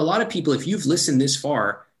 However, for a lot of people, if you've listened this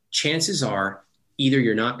far, chances are either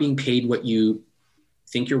you're not being paid what you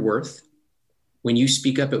think you're worth. When you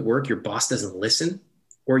speak up at work, your boss doesn't listen.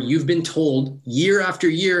 Or you've been told year after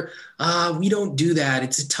year, we don't do that.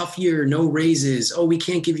 It's a tough year, no raises. Oh, we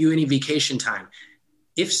can't give you any vacation time.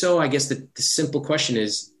 If so, I guess the simple question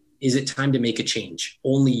is it time to make a change?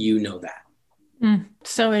 Only you know that.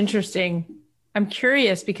 So interesting. I'm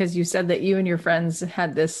curious because you said that you and your friends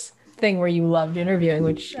had this thing where you loved interviewing,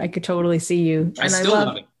 which I could totally see you. And I still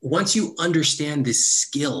love it. Once you understand this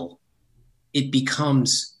skill, it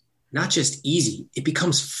becomes not just easy, it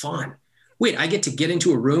becomes fun. Wait, I get to get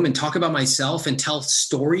into a room and talk about myself and tell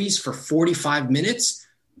stories for 45 minutes?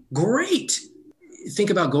 Great. Think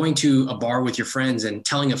about going to a bar with your friends and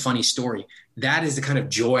telling a funny story. That is the kind of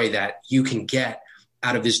joy that you can get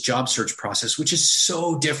out of this job search process, which is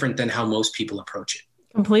so different than how most people approach it.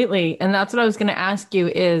 Completely. And that's what I was going to ask you,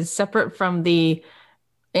 is separate from the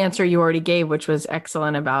answer you already gave, which was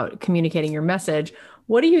excellent about communicating your message.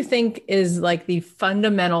 What do you think is like the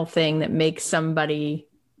fundamental thing that makes somebody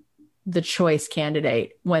the choice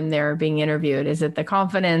candidate when they're being interviewed? Is it the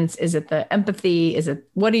confidence? Is it the empathy?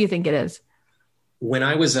 What do you think it is? When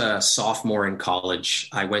I was a sophomore in college,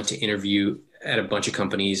 I went to interview at a bunch of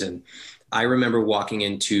companies. And I remember walking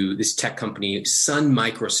into this tech company, Sun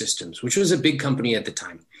Microsystems, which was a big company at the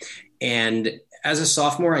time. And as a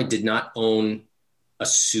sophomore, I did not own a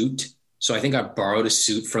suit So I think I borrowed a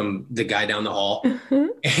suit from the guy down the hall.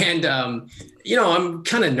 And, I'm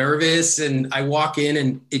kind of nervous, and I walk in,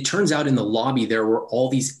 and it turns out in the lobby, there were all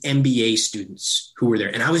these MBA students who were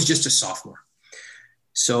there. And I was just a sophomore.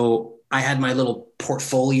 So I had my little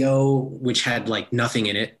portfolio, which had like nothing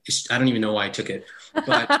in it. I don't even know why I took it,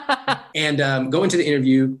 but, and go into the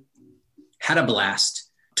interview, had a blast,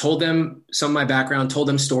 told them some of my background, told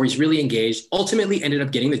them stories, really engaged, ultimately ended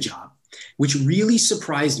up getting the job, which really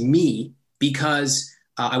surprised me because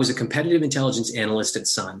I was a competitive intelligence analyst at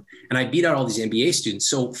Sun, and I beat out all these MBA students.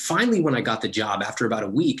 So finally, when I got the job after about a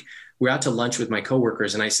week, we're out to lunch with my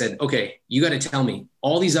coworkers, and I said, okay, you got to tell me,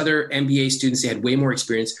 all these other MBA students, they had way more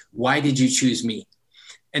experience. Why did you choose me?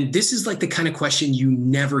 And this is like the kind of question you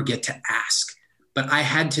never get to ask, but I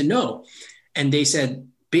had to know. And they said,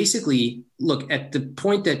 basically, look, at the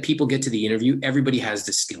point that people get to the interview, everybody has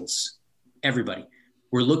the skills. Everybody.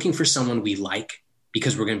 We're looking for someone we like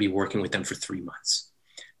because we're going to be working with them for 3 months.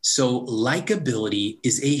 So likability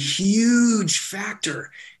is a huge factor.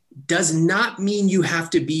 Does not mean you have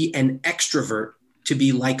to be an extrovert to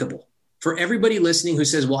be likable. For everybody listening who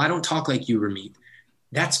says, well, I don't talk like you, Ramit,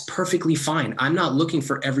 that's perfectly fine. I'm not looking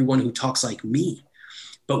for everyone who talks like me.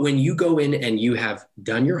 But when you go in and you have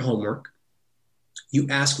done your homework, you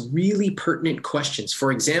ask really pertinent questions.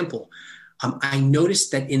 For example, I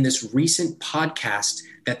noticed that in this recent podcast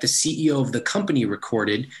that the CEO of the company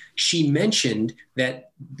recorded, she mentioned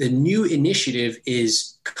that the new initiative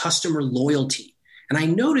is customer loyalty. And I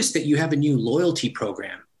noticed that you have a new loyalty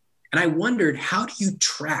program. And I wondered, how do you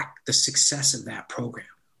track the success of that program?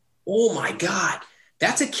 Oh my God,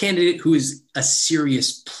 that's a candidate who is a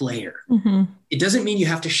serious player. Mm-hmm. It doesn't mean you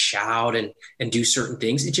have to shout and do certain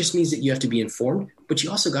things. It just means that you have to be informed, but you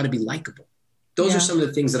also got to be likable. Those are some of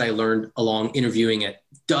the things that I learned along interviewing at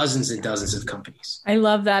dozens and dozens of companies. I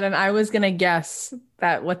love that. And I was going to guess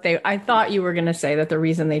that I thought you were going to say that the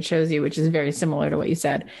reason they chose you, which is very similar to what you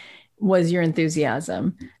said, was your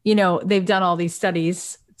enthusiasm. They've done all these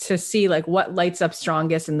studies to see like what lights up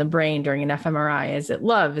strongest in the brain during an fMRI. Is it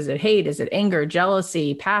love? Is it hate? Is it anger,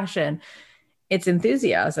 jealousy, passion? It's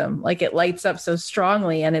enthusiasm. Like it lights up so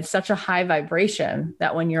strongly, and it's such a high vibration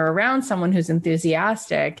that when you're around someone who's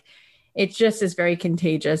enthusiastic, it just is very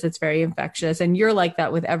contagious. It's very infectious. And you're like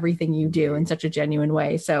that with everything you do in such a genuine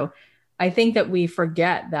way. So I think that we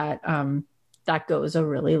forget that that goes a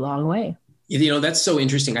really long way. That's so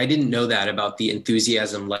interesting. I didn't know that about the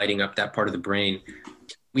enthusiasm lighting up that part of the brain.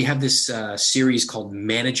 We have this series called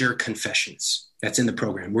Manager Confessions that's in the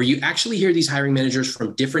program, where you actually hear these hiring managers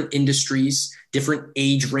from different industries, different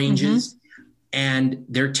age ranges, and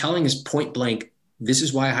they're telling us point blank, this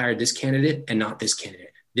is why I hired this candidate and not this candidate.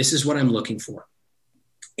 This is what I'm looking for.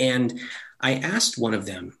 And I asked one of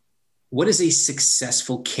them, what does a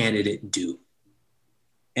successful candidate do?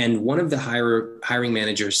 And one of the hiring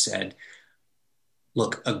managers said,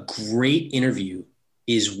 look, a great interview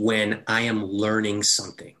is when I am learning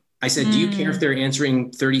something. I said, do you care if they're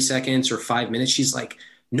answering 30 seconds or 5 minutes? She's like,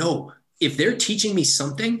 no, if they're teaching me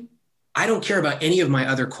something, I don't care about any of my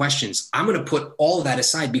other questions. I'm going to put all of that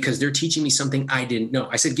aside because they're teaching me something I didn't know.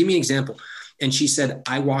 I said, give me an example. And she said,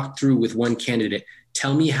 I walked through with one candidate.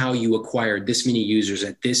 Tell me how you acquired this many users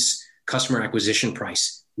at this customer acquisition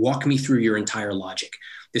price. Walk me through your entire logic.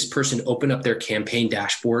 This person opened up their campaign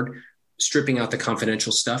dashboard, stripping out the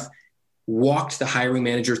confidential stuff, walked the hiring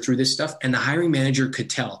manager through this stuff, and the hiring manager could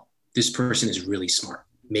tell this person is really smart,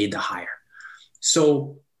 made the hire.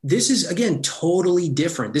 So this is, again, totally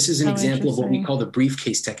different. This is an example of what we call the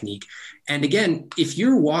briefcase technique. And again, if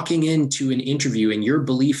you're walking into an interview and your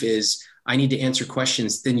belief is, I need to answer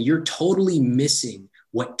questions, then you're totally missing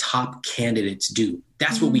what top candidates do.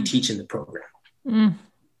 That's what we teach in the program.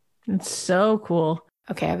 It's so cool.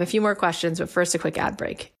 Okay, I have a few more questions, but first a quick ad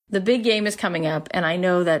break. The big game is coming up, and I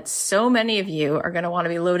know that so many of you are going to want to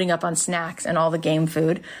be loading up on snacks and all the game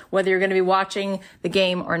food. Whether you're going to be watching the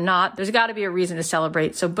game or not, there's got to be a reason to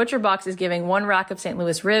celebrate. So ButcherBox is giving 1 rack of St.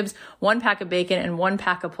 Louis ribs, 1 pack of bacon, and 1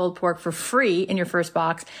 pack of pulled pork for free in your first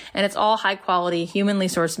box. And it's all high quality, humanly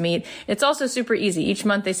sourced meat. It's also super easy. Each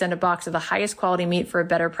month they send a box of the highest quality meat for a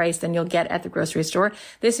better price than you'll get at the grocery store.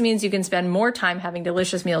 This means you can spend more time having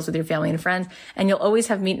delicious meals with your family and friends, and you'll always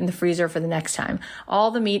have meat in the freezer for the next time.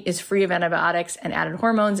 All the meat meat is free of antibiotics and added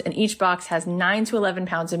hormones, and each box has 9 to 11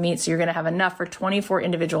 pounds of meat, so you're going to have enough for 24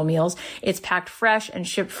 individual meals. It's packed fresh and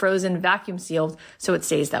shipped frozen, vacuum sealed, so it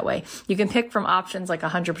stays that way. You can pick from options like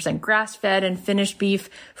 100% grass-fed and finished beef,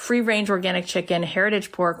 free-range organic chicken,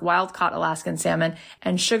 heritage pork, wild-caught Alaskan salmon,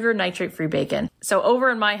 and sugar nitrate-free bacon. So over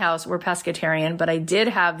in my house, we're pescatarian, but I did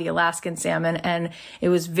have the Alaskan salmon, and it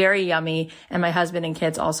was very yummy, and my husband and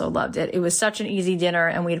kids also loved it. It was such an easy dinner,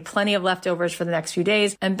 and we had plenty of leftovers for the next few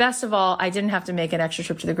days. And best of all, I didn't have to make an extra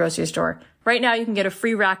trip to the grocery store. Right now, you can get a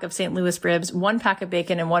free rack of St. Louis ribs, 1 pack of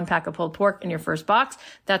bacon, and 1 pack of pulled pork in your first box.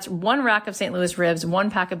 That's 1 rack of St. Louis ribs, 1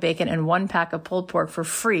 pack of bacon, and 1 pack of pulled pork for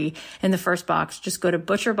free in the first box. Just go to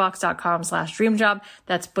butcherbox.com/dreamjob.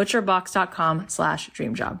 That's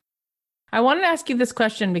butcherbox.com/dreamjob. I wanted to ask you this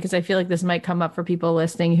question because I feel like this might come up for people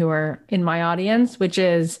listening who are in my audience, which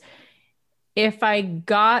is, if I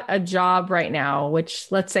got a job right now, which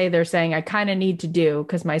let's say they're saying I kind of need to do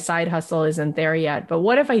because my side hustle isn't there yet, but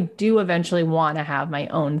what if I do eventually want to have my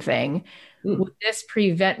own thing? Would this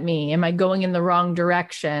prevent me? Am I going in the wrong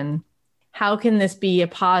direction? How can this be a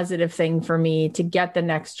positive thing for me to get the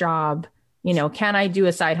next job? You know, can I do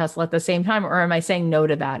a side hustle at the same time, or am I saying no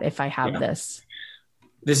to that if I have this?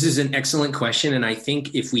 This is an excellent question. And I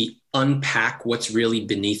think if we unpack what's really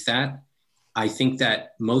beneath that, I think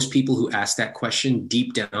that most people who ask that question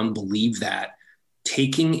deep down believe that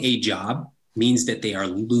taking a job means that they are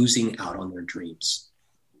losing out on their dreams.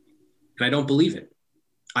 And I don't believe it.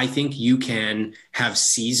 I think you can have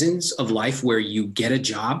seasons of life where you get a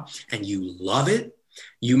job and you love it.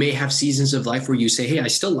 You may have seasons of life where you say, hey, I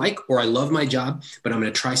still like or I love my job, but I'm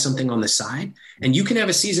going to try something on the side. And you can have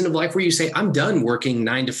a season of life where you say, I'm done working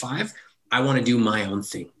 9 to 5. I want to do my own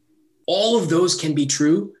thing. All of those can be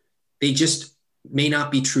true. They just may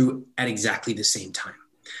not be true at exactly the same time.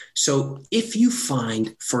 So if you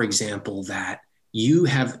find, for example, that you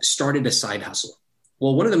have started a side hustle,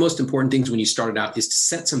 well, one of the most important things when you start it out is to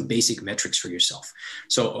set some basic metrics for yourself.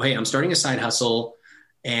 So, hey, I'm starting a side hustle,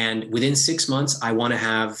 and within 6 months, I want to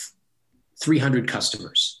have 300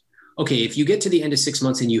 customers. Okay, if you get to the end of 6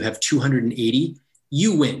 months and you have 280,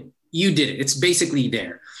 you win. You did it. It's basically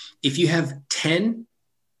there. If you have 10,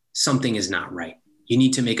 something is not right. You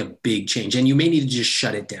need to make a big change, and you may need to just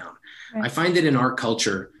shut it down. Right. I find that in our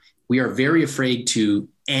culture, we are very afraid to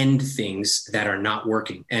end things that are not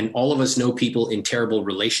working. And all of us know people in terrible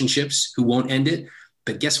relationships who won't end it.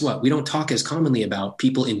 But guess what? We don't talk as commonly about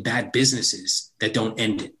people in bad businesses that don't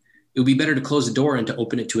end it. It would be better to close the door and to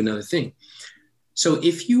open it to another thing. So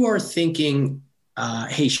if you are thinking,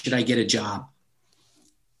 hey, should I get a job?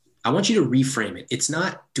 I want you to reframe it. It's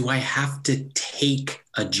not, do I have to take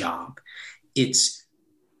a job? It's,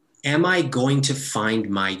 am I going to find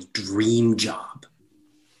my dream job?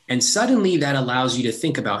 And suddenly that allows you to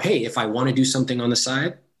think about, hey, if I want to do something on the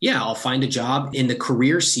side, yeah, I'll find a job in the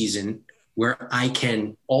career season where I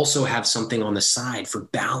can also have something on the side for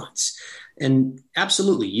balance. And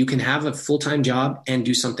absolutely, you can have a full-time job and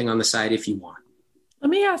do something on the side if you want. Let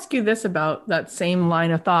me ask you this about that same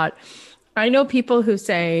line of thought. I know people who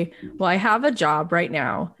say, well, I have a job right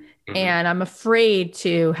now, and I'm afraid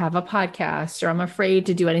to have a podcast, or I'm afraid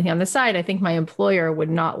to do anything on the side. I think my employer would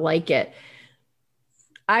not like it.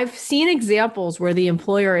 I've seen examples where the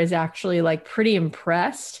employer is actually like pretty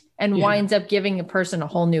impressed and winds up giving a person a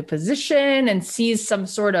whole new position and sees some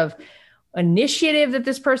sort of initiative that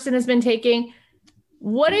this person has been taking.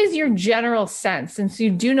 What is your general sense, since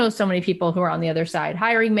you do know so many people who are on the other side,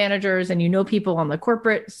 hiring managers, and you know people on the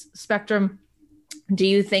corporate spectrum? Do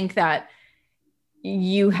you think that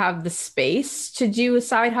you have the space to do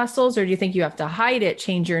side hustles, or do you think you have to hide it,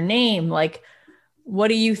 change your name? Like, what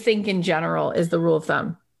do you think in general is the rule of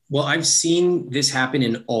thumb? Well, I've seen this happen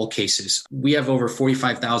in all cases. We have over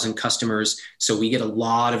 45,000 customers, so we get a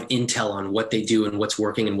lot of intel on what they do and what's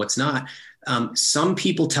working and what's not. Some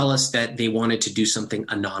people tell us that they wanted to do something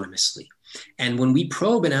anonymously. And when we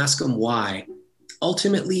probe and ask them why,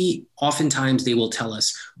 ultimately, oftentimes they will tell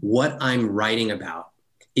us what I'm writing about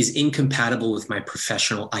is incompatible with my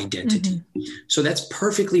professional identity. So that's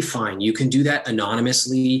perfectly fine. You can do that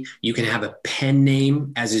anonymously. You can have a pen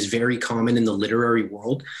name, as is very common in the literary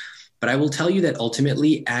world. But I will tell you that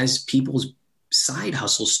ultimately, as people's side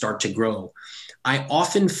hustles start to grow, I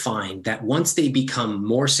often find that once they become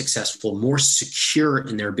more successful, more secure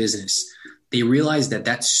in their business, they realize that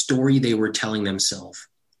that story they were telling themselves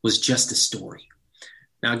was just a story.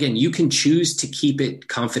 Now, again, you can choose to keep it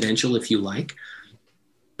confidential if you like.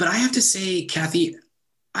 But I have to say, Kathy,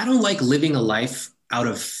 I don't like living a life out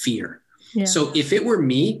of fear. Yeah. So if it were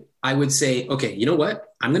me, I would say, okay, you know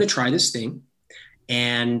what? I'm going to try this thing.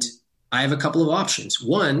 And I have a couple of options.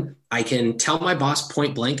 One, I can tell my boss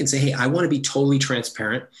point blank and say, hey, I want to be totally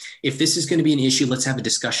transparent. If this is going to be an issue, let's have a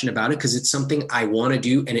discussion about it because it's something I want to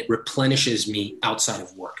do and it replenishes me outside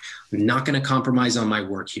of work. I'm not going to compromise on my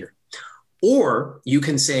work here. Or you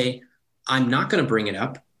can say, I'm not going to bring it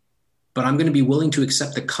up, but I'm going to be willing to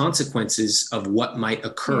accept the consequences of what might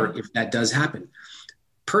occur if that does happen.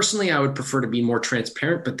 Personally, I would prefer to be more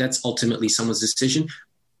transparent, but that's ultimately someone's decision.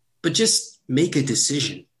 But just make a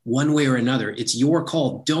decision one way or another. It's your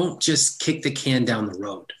call. Don't just kick the can down the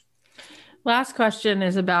road. Last question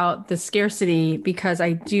is about the scarcity, because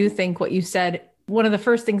I do think what you said, one of the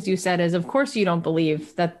first things you said is, of course, you don't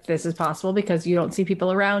believe that this is possible because you don't see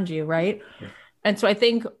people around you, right? Yeah. And so I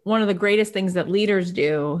think one of the greatest things that leaders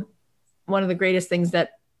do, one of the greatest things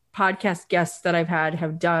that podcast guests that I've had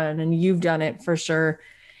have done, and you've done it for sure,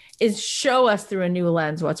 is show us through a new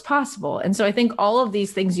lens what's possible. And so I think all of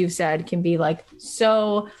these things you've said can be like, it's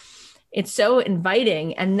so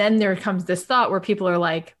inviting. And then there comes this thought where people are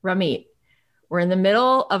like, Ramit, we're in the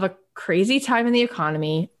middle of a crazy time in the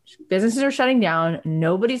economy. Businesses are shutting down.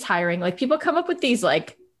 Nobody's hiring. Like, people come up with these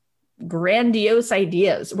like grandiose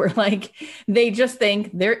ideas where like, they just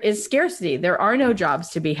think there is scarcity. There are no jobs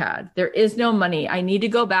to be had. There is no money. I need to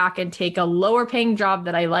go back and take a lower paying job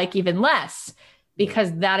that I like even less,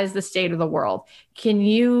 because that is the state of the world. Can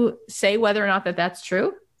you say whether or not that's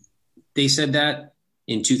true? They said that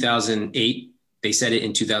in 2008. They said it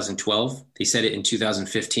in 2012. They said it in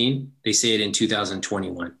 2015. They say it in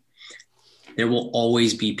 2021. There will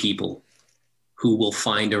always be people who will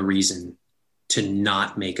find a reason to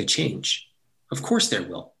not make a change. Of course there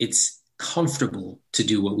will. It's comfortable to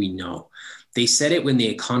do what we know. They said it when the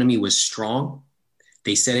economy was strong.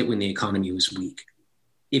 They said it when the economy was weak.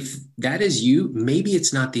 If that is you, maybe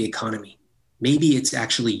it's not the economy. Maybe it's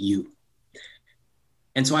actually you.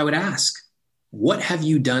 And so I would ask, what have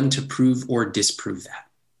you done to prove or disprove that?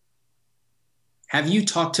 Have you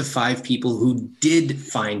talked to 5 people who did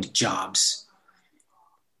find jobs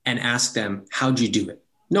and asked them, how'd you do it?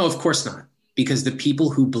 No, of course not. Because the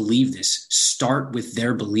people who believe this start with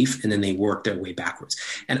their belief and then they work their way backwards.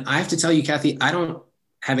 And I have to tell you, Kathy, I don't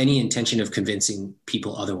have any intention of convincing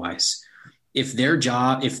people otherwise. If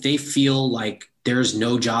they feel like there's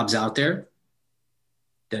no jobs out there,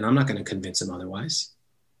 then I'm not going to convince them otherwise.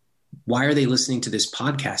 Why are they listening to this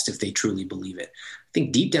podcast if they truly believe it? I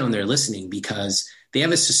think deep down they're listening because they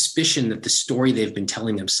have a suspicion that the story they've been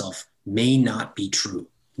telling themselves may not be true.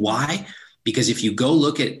 Why? Because if you go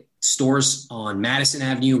look at stores on Madison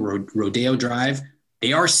Avenue, Rodeo Drive,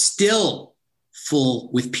 they are still full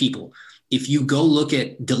with people. If you go look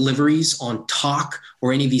at deliveries on Talk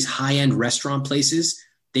or any of these high-end restaurant places,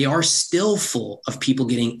 they are still full of people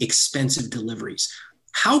getting expensive deliveries.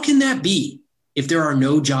 How can that be if there are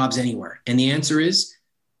no jobs anywhere? And the answer is,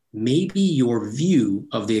 maybe your view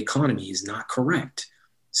of the economy is not correct.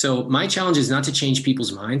 So my challenge is not to change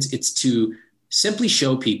people's minds. It's to simply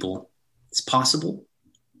show people it's possible.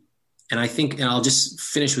 And I think, and I'll just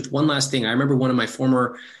finish with one last thing. I remember one of my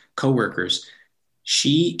former coworkers,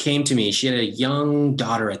 she came to me. She had a young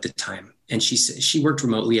daughter at the time, and she worked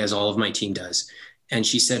remotely, as all of my team does. And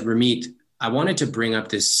she said, Ramit, I wanted to bring up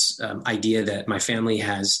this idea that my family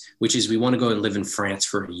has, which is we want to go and live in France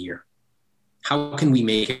for a year. How can we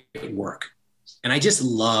make it work? And I just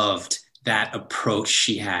loved that approach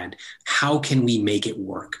she had. How can we make it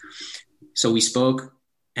work? So we spoke,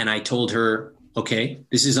 and I told her, okay,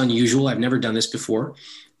 this is unusual. I've never done this before,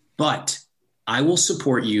 but I will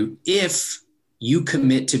support you if you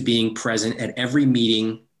commit to being present at every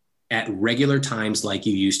meeting at regular times like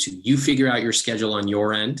you used to. You figure out your schedule on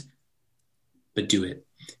your end, but do it.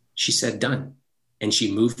 She said, done. And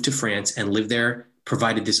she moved to France and lived there,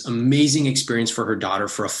 provided this amazing experience for her daughter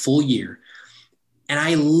for a full year. And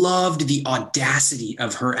I loved the audacity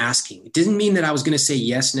of her asking. It didn't mean that I was going to say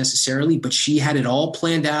yes necessarily, but she had it all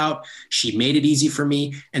planned out. She made it easy for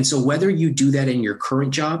me. And so whether you do that in your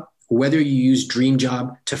current job, or whether you use Dream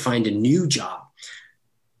Job to find a new job,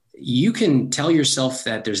 you can tell yourself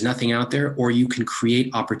that there's nothing out there, or you can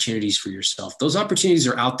create opportunities for yourself. Those opportunities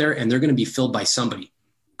are out there and they're going to be filled by somebody.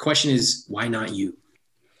 The question is, why not you?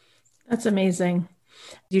 That's amazing.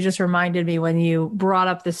 You just reminded me when you brought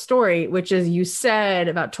up this story, which is you said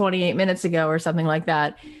about 28 minutes ago or something like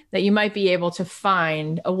that, that you might be able to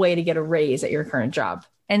find a way to get a raise at your current job.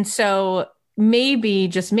 And so maybe,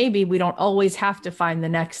 just maybe, we don't always have to find the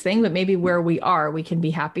next thing, but maybe where we are, we can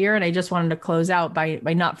be happier. And I just wanted to close out by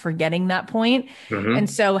not forgetting that point. Mm-hmm. And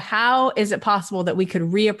so how is it possible that we could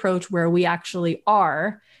reapproach where we actually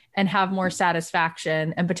are and have more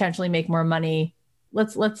satisfaction and potentially make more money?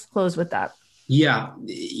 Let's close with that. Yeah.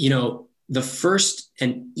 the first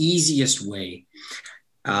and easiest way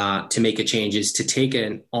to make a change is to take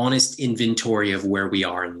an honest inventory of where we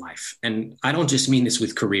are in life. And I don't just mean this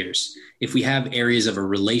with careers. If we have areas of a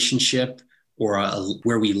relationship or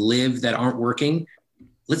where we live that aren't working,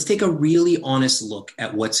 let's take a really honest look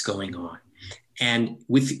at what's going on. And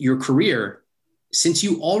with your career, since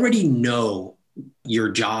you already know your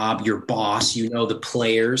job, your boss, you know the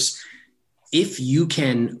players, if you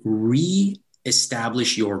can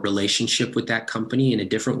establish your relationship with that company in a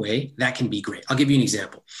different way, that can be great. I'll give you an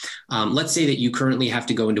example. Let's say that you currently have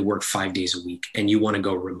to go into work 5 days a week and you want to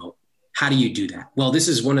go remote. How do you do that? Well, this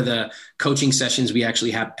is one of the coaching sessions we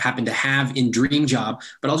actually happen to have in Dream Job,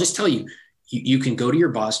 but I'll just tell you, you can go to your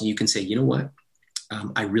boss and you can say, you know what?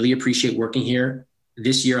 I really appreciate working here.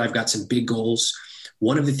 This year, I've got some big goals.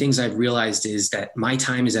 One of the things I've realized is that my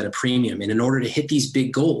time is at a premium. And in order to hit these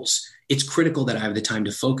big goals, it's critical that I have the time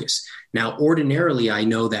to focus. Now, ordinarily, I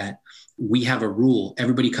know that we have a rule.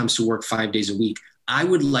 Everybody comes to work 5 days a week. I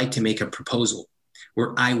would like to make a proposal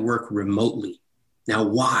where I work remotely. Now,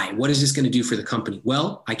 why? What is this going to do for the company?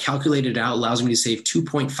 Well, I calculated it out, allows me to save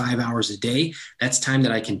 2.5 hours a day. That's time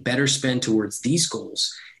that I can better spend towards these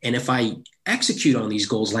goals. And if I execute on these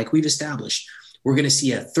goals like we've established, we're going to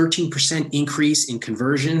see a 13% increase in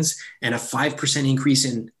conversions and a 5% increase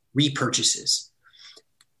in repurchases.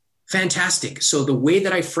 Fantastic. So the way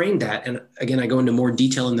that I frame that, and again, I go into more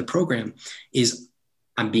detail in the program, is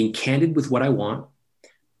I'm being candid with what I want.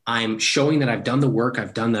 I'm showing that I've done the work,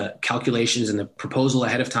 I've done the calculations and the proposal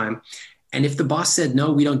ahead of time. And if the boss said,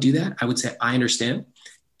 no, we don't do that, I would say, I understand.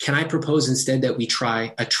 Can I propose instead that we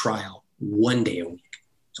try a trial 1 day a week?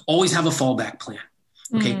 So always have a fallback plan.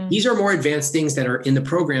 Okay. These are more advanced things that are in the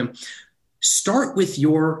program. Start with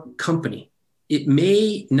your company. It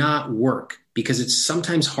may not work because it's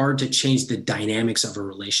sometimes hard to change the dynamics of a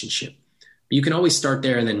relationship. But you can always start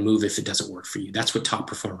there and then move if it doesn't work for you. That's what top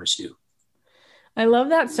performers do. I love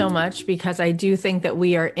that so much because I do think that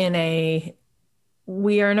we are in a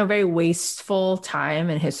very wasteful time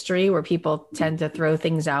in history where people tend to throw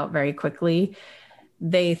things out very quickly.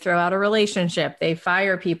 They throw out a relationship, they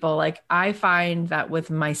fire people. Like I find that with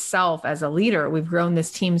myself as a leader, we've grown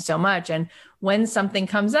this team so much. And when something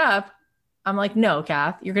comes up, I'm like, no,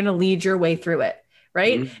 Kath, you're going to lead your way through it.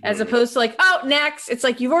 Right. Mm-hmm. As opposed to like, oh, next. It's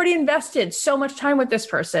like, you've already invested so much time with this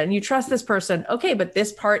person. You trust this person. Okay. But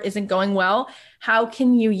this part isn't going well. How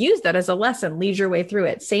can you use that as a lesson? Lead your way through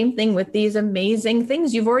it. Same thing with these amazing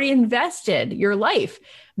things. You've already invested your life.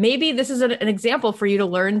 Maybe this is an example for you to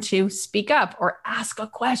learn to speak up or ask a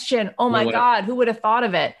question. Oh my God, who would have thought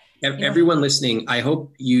of it? Everyone listening, I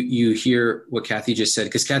hope you hear what Kathy just said,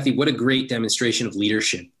 because Kathy, what a great demonstration of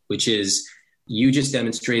leadership, which is you just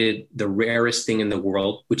demonstrated the rarest thing in the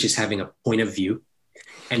world, which is having a point of view.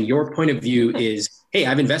 And your point of view is, hey,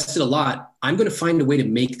 I've invested a lot. I'm going to find a way to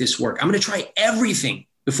make this work. I'm going to try everything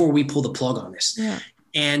before we pull the plug on this. Yeah.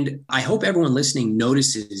 And I hope everyone listening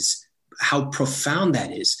notices how profound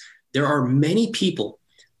that is. There are many people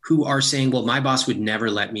who are saying, well, my boss would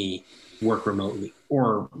never let me work remotely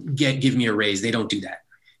or give me a raise. They don't do that.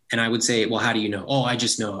 And I would say, well, how do you know? Oh, I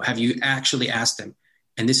just know. Have you actually asked them?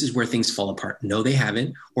 And this is where things fall apart. No, they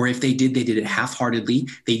haven't. Or if they did it half-heartedly.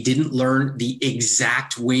 They didn't learn the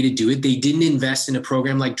exact way to do it. They didn't invest in a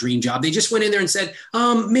program like Dream Job. They just went in there and said,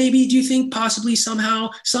 maybe do you think possibly somehow,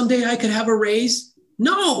 someday I could have a raise?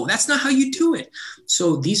 No, that's not how you do it.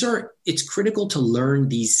 So it's critical to learn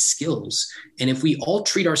these skills. And if we all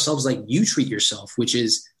treat ourselves like you treat yourself, which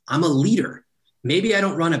is, I'm a leader. Maybe I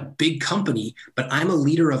don't run a big company, but I'm a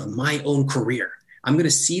leader of my own career. I'm going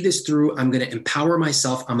to see this through. I'm going to empower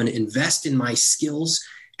myself. I'm going to invest in my skills,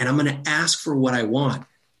 and I'm going to ask for what I want.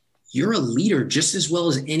 You're a leader just as well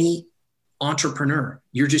as any entrepreneur.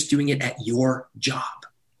 You're just doing it at your job.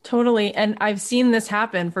 Totally. And I've seen this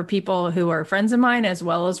happen for people who are friends of mine, as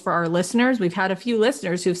well as for our listeners. We've had a few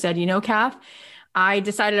listeners who've said, Kath, I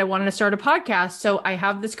decided I wanted to start a podcast. So I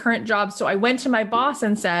have this current job. So I went to my boss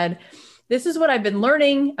and said, this is what I've been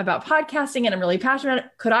learning about podcasting and I'm really passionate about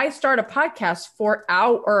it. Could I start a podcast for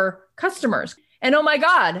our customers? And oh my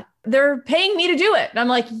God, they're paying me to do it. And I'm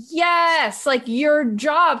like, yes, like your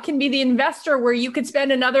job can be the investor where you could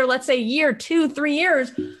spend another, let's say, year, 2-3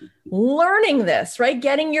 years learning this, right?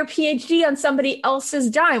 Getting your PhD on somebody else's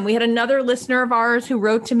dime. We had another listener of ours who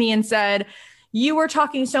wrote to me and said, you were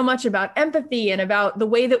talking so much about empathy and about the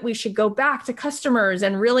way that we should go back to customers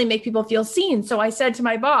and really make people feel seen. So I said to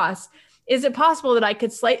my boss, is it possible that I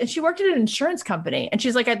could and she worked at an insurance company. And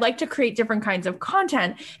she's like, I'd like to create different kinds of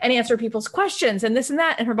content and answer people's questions and this and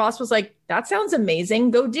that. And her boss was like, that sounds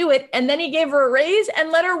amazing. Go do it. And then he gave her a raise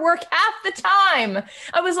and let her work half the time.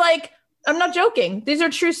 I was like, I'm not joking. These are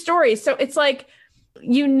true stories. So it's like,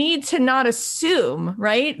 you need to not assume,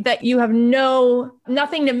 right, that you have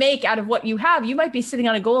nothing to make out of what you have. You might be sitting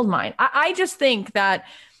on a gold mine. I just think that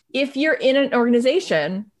if you're in an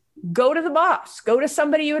organization, go to the boss, go to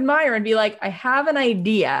somebody you admire and be like, I have an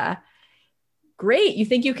idea. Great. You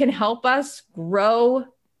think you can help us grow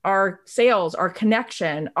our sales, our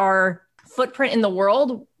connection, our footprint in the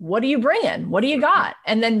world? What do you bring in? What do you got?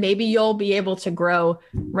 And then maybe you'll be able to grow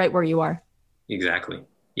right where you are. Exactly.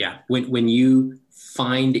 Yeah. When you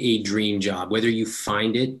find a dream job, whether you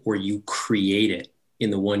find it or you create it in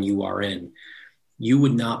the one you are in, you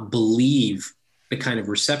would not believe the kind of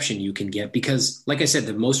reception you can get, because like I said,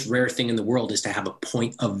 the most rare thing in the world is to have a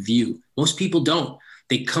point of view. Most people don't.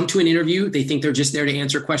 They come to an interview, they think they're just there to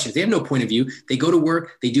answer questions. They have no point of view. They go to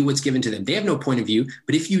work, they do what's given to them. They have no point of view.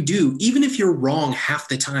 But if you do, even if you're wrong half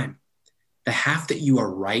the time, the half that you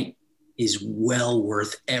are right is well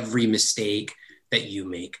worth every mistake that you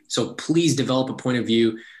make. So please develop a point of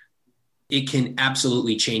view. It can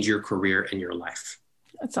absolutely change your career and your life.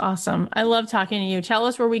 That's awesome. I love talking to you. Tell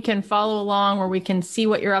us where we can follow along, where we can see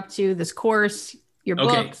what you're up to, this course, your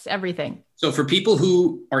books, everything. So for people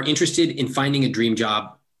who are interested in finding a dream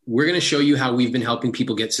job, we're going to show you how we've been helping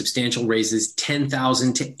people get substantial raises,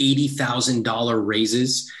 $10,000 to $80,000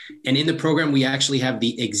 raises. And in the program, we actually have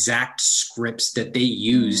the exact scripts that they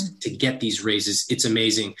used to get these raises. It's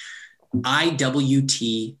amazing.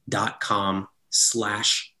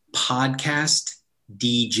 iwt.com/podcast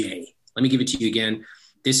DJ. Let me give it to you again.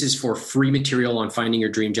 This is for free material on finding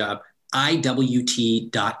your dream job.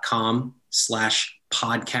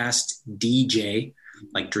 iwt.com/podcast DJ,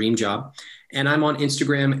 like dream job. And I'm on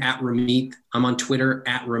Instagram at Ramit. I'm on Twitter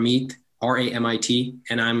at Ramit, RAMIT,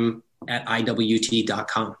 and I'm at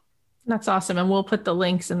iwt.com. That's awesome. And we'll put the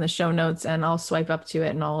links in the show notes and I'll swipe up to it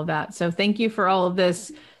and all of that. So thank you for all of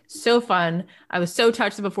this. So fun. I was so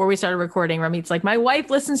touched before we started recording. Ramit's like, my wife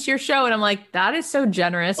listens to your show. And I'm like, that is so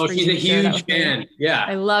generous. Oh, she's a huge fan. Yeah.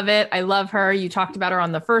 I love it. I love her. You talked about her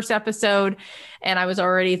on the first episode and I was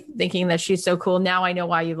already thinking that she's so cool. Now I know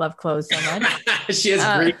why you love clothes so much. She has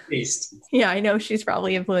great taste. Yeah, I know she's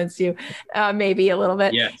probably influenced you maybe a little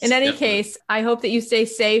bit. Yes, in any definitely. case, I hope that you stay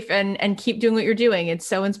safe and keep doing what you're doing. It's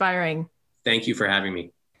so inspiring. Thank you for having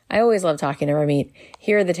me. I always love talking to Ramit.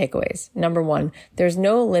 Here are the takeaways. Number 1, there's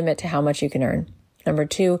no limit to how much you can earn. Number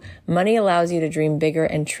 2, money allows you to dream bigger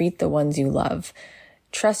and treat the ones you love.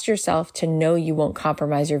 Trust yourself to know you won't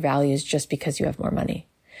compromise your values just because you have more money.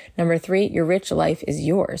 Number 3, your rich life is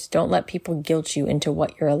yours. Don't let people guilt you into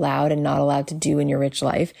what you're allowed and not allowed to do in your rich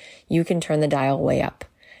life. You can turn the dial way up.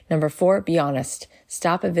 Number 4, be honest.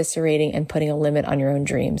 Stop eviscerating and putting a limit on your own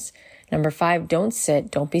dreams. Number 5, don't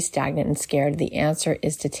sit, don't be stagnant and scared. The answer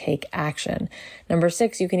is to take action. Number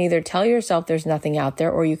 6, you can either tell yourself there's nothing out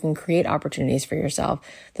there or you can create opportunities for yourself.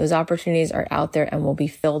 Those opportunities are out there and will be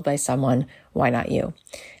filled by someone. Why not you?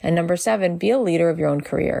 And number 7, be a leader of your own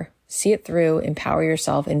career. See it through, empower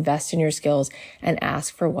yourself, invest in your skills, and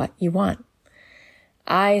ask for what you want.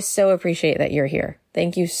 I so appreciate that you're here.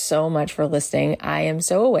 Thank you so much for listening. I am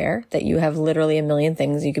so aware that you have literally a million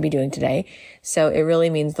things you could be doing today. So it really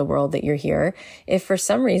means the world that you're here. If for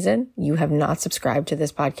some reason you have not subscribed to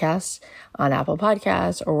this podcast on Apple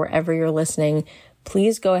Podcasts or wherever you're listening,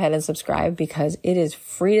 please go ahead and subscribe because it is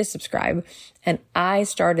free to subscribe. And I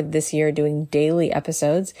started this year doing daily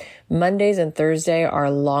episodes. Mondays and Thursday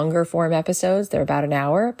are longer form episodes. They're about an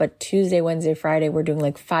hour, but Tuesday, Wednesday, Friday, we're doing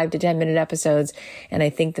like 5 to 10 minute episodes. And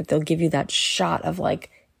I think that they'll give you that shot of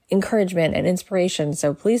like encouragement and inspiration.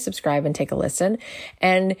 So please subscribe and take a listen.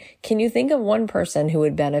 And can you think of one person who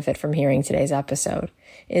would benefit from hearing today's episode?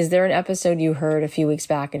 Is there an episode you heard a few weeks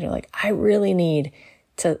back and you're like, I really need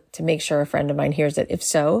to make sure a friend of mine hears it? If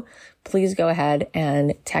so, please go ahead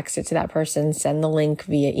and text it to that person, send the link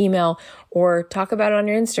via email, or talk about it on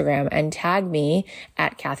your Instagram and tag me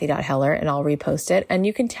at Kathy.Heller and I'll repost it. And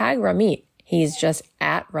you can tag Ramit. He's just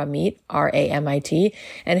at Ramit, RAMIT,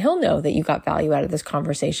 and he'll know that you got value out of this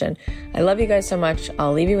conversation. I love you guys so much.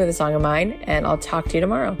 I'll leave you with a song of mine and I'll talk to you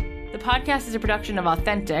tomorrow. The podcast is a production of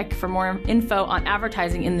Authentic. For more info on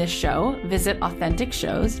advertising in this show, visit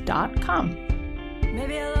AuthenticShows.com.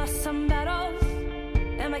 Maybe I lost some battles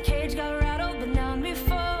and my cage got rattled, but now and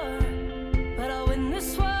before. But I'll win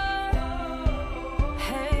this war.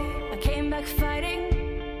 Hey, I came back fighting,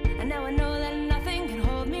 and now I know that nothing can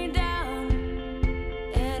hold me down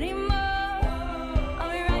anymore. I'll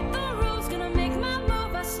rewrite the rules, gonna make my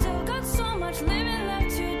move. I still got so much living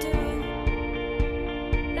left to do.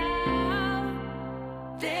 Now,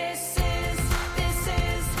 this is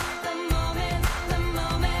the moment, the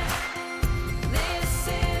moment. This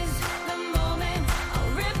is the moment,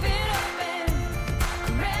 I'll rip it up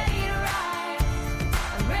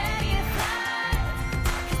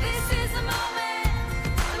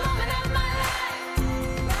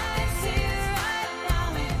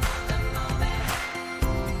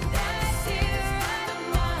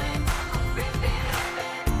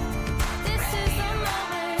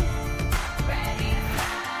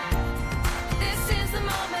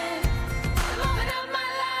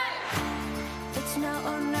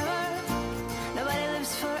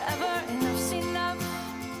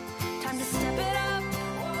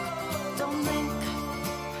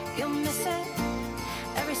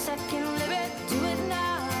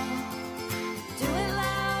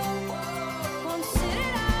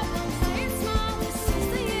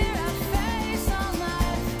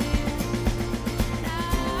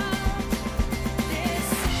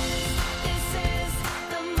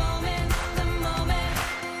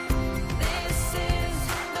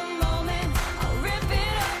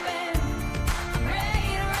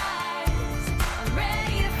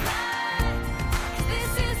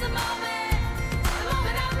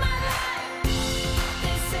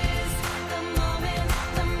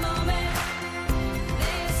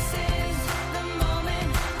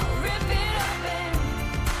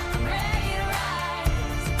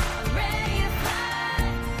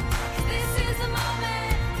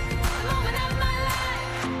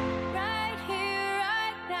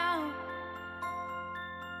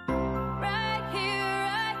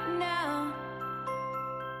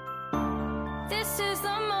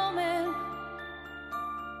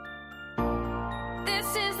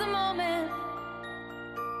this is the moment.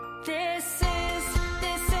 This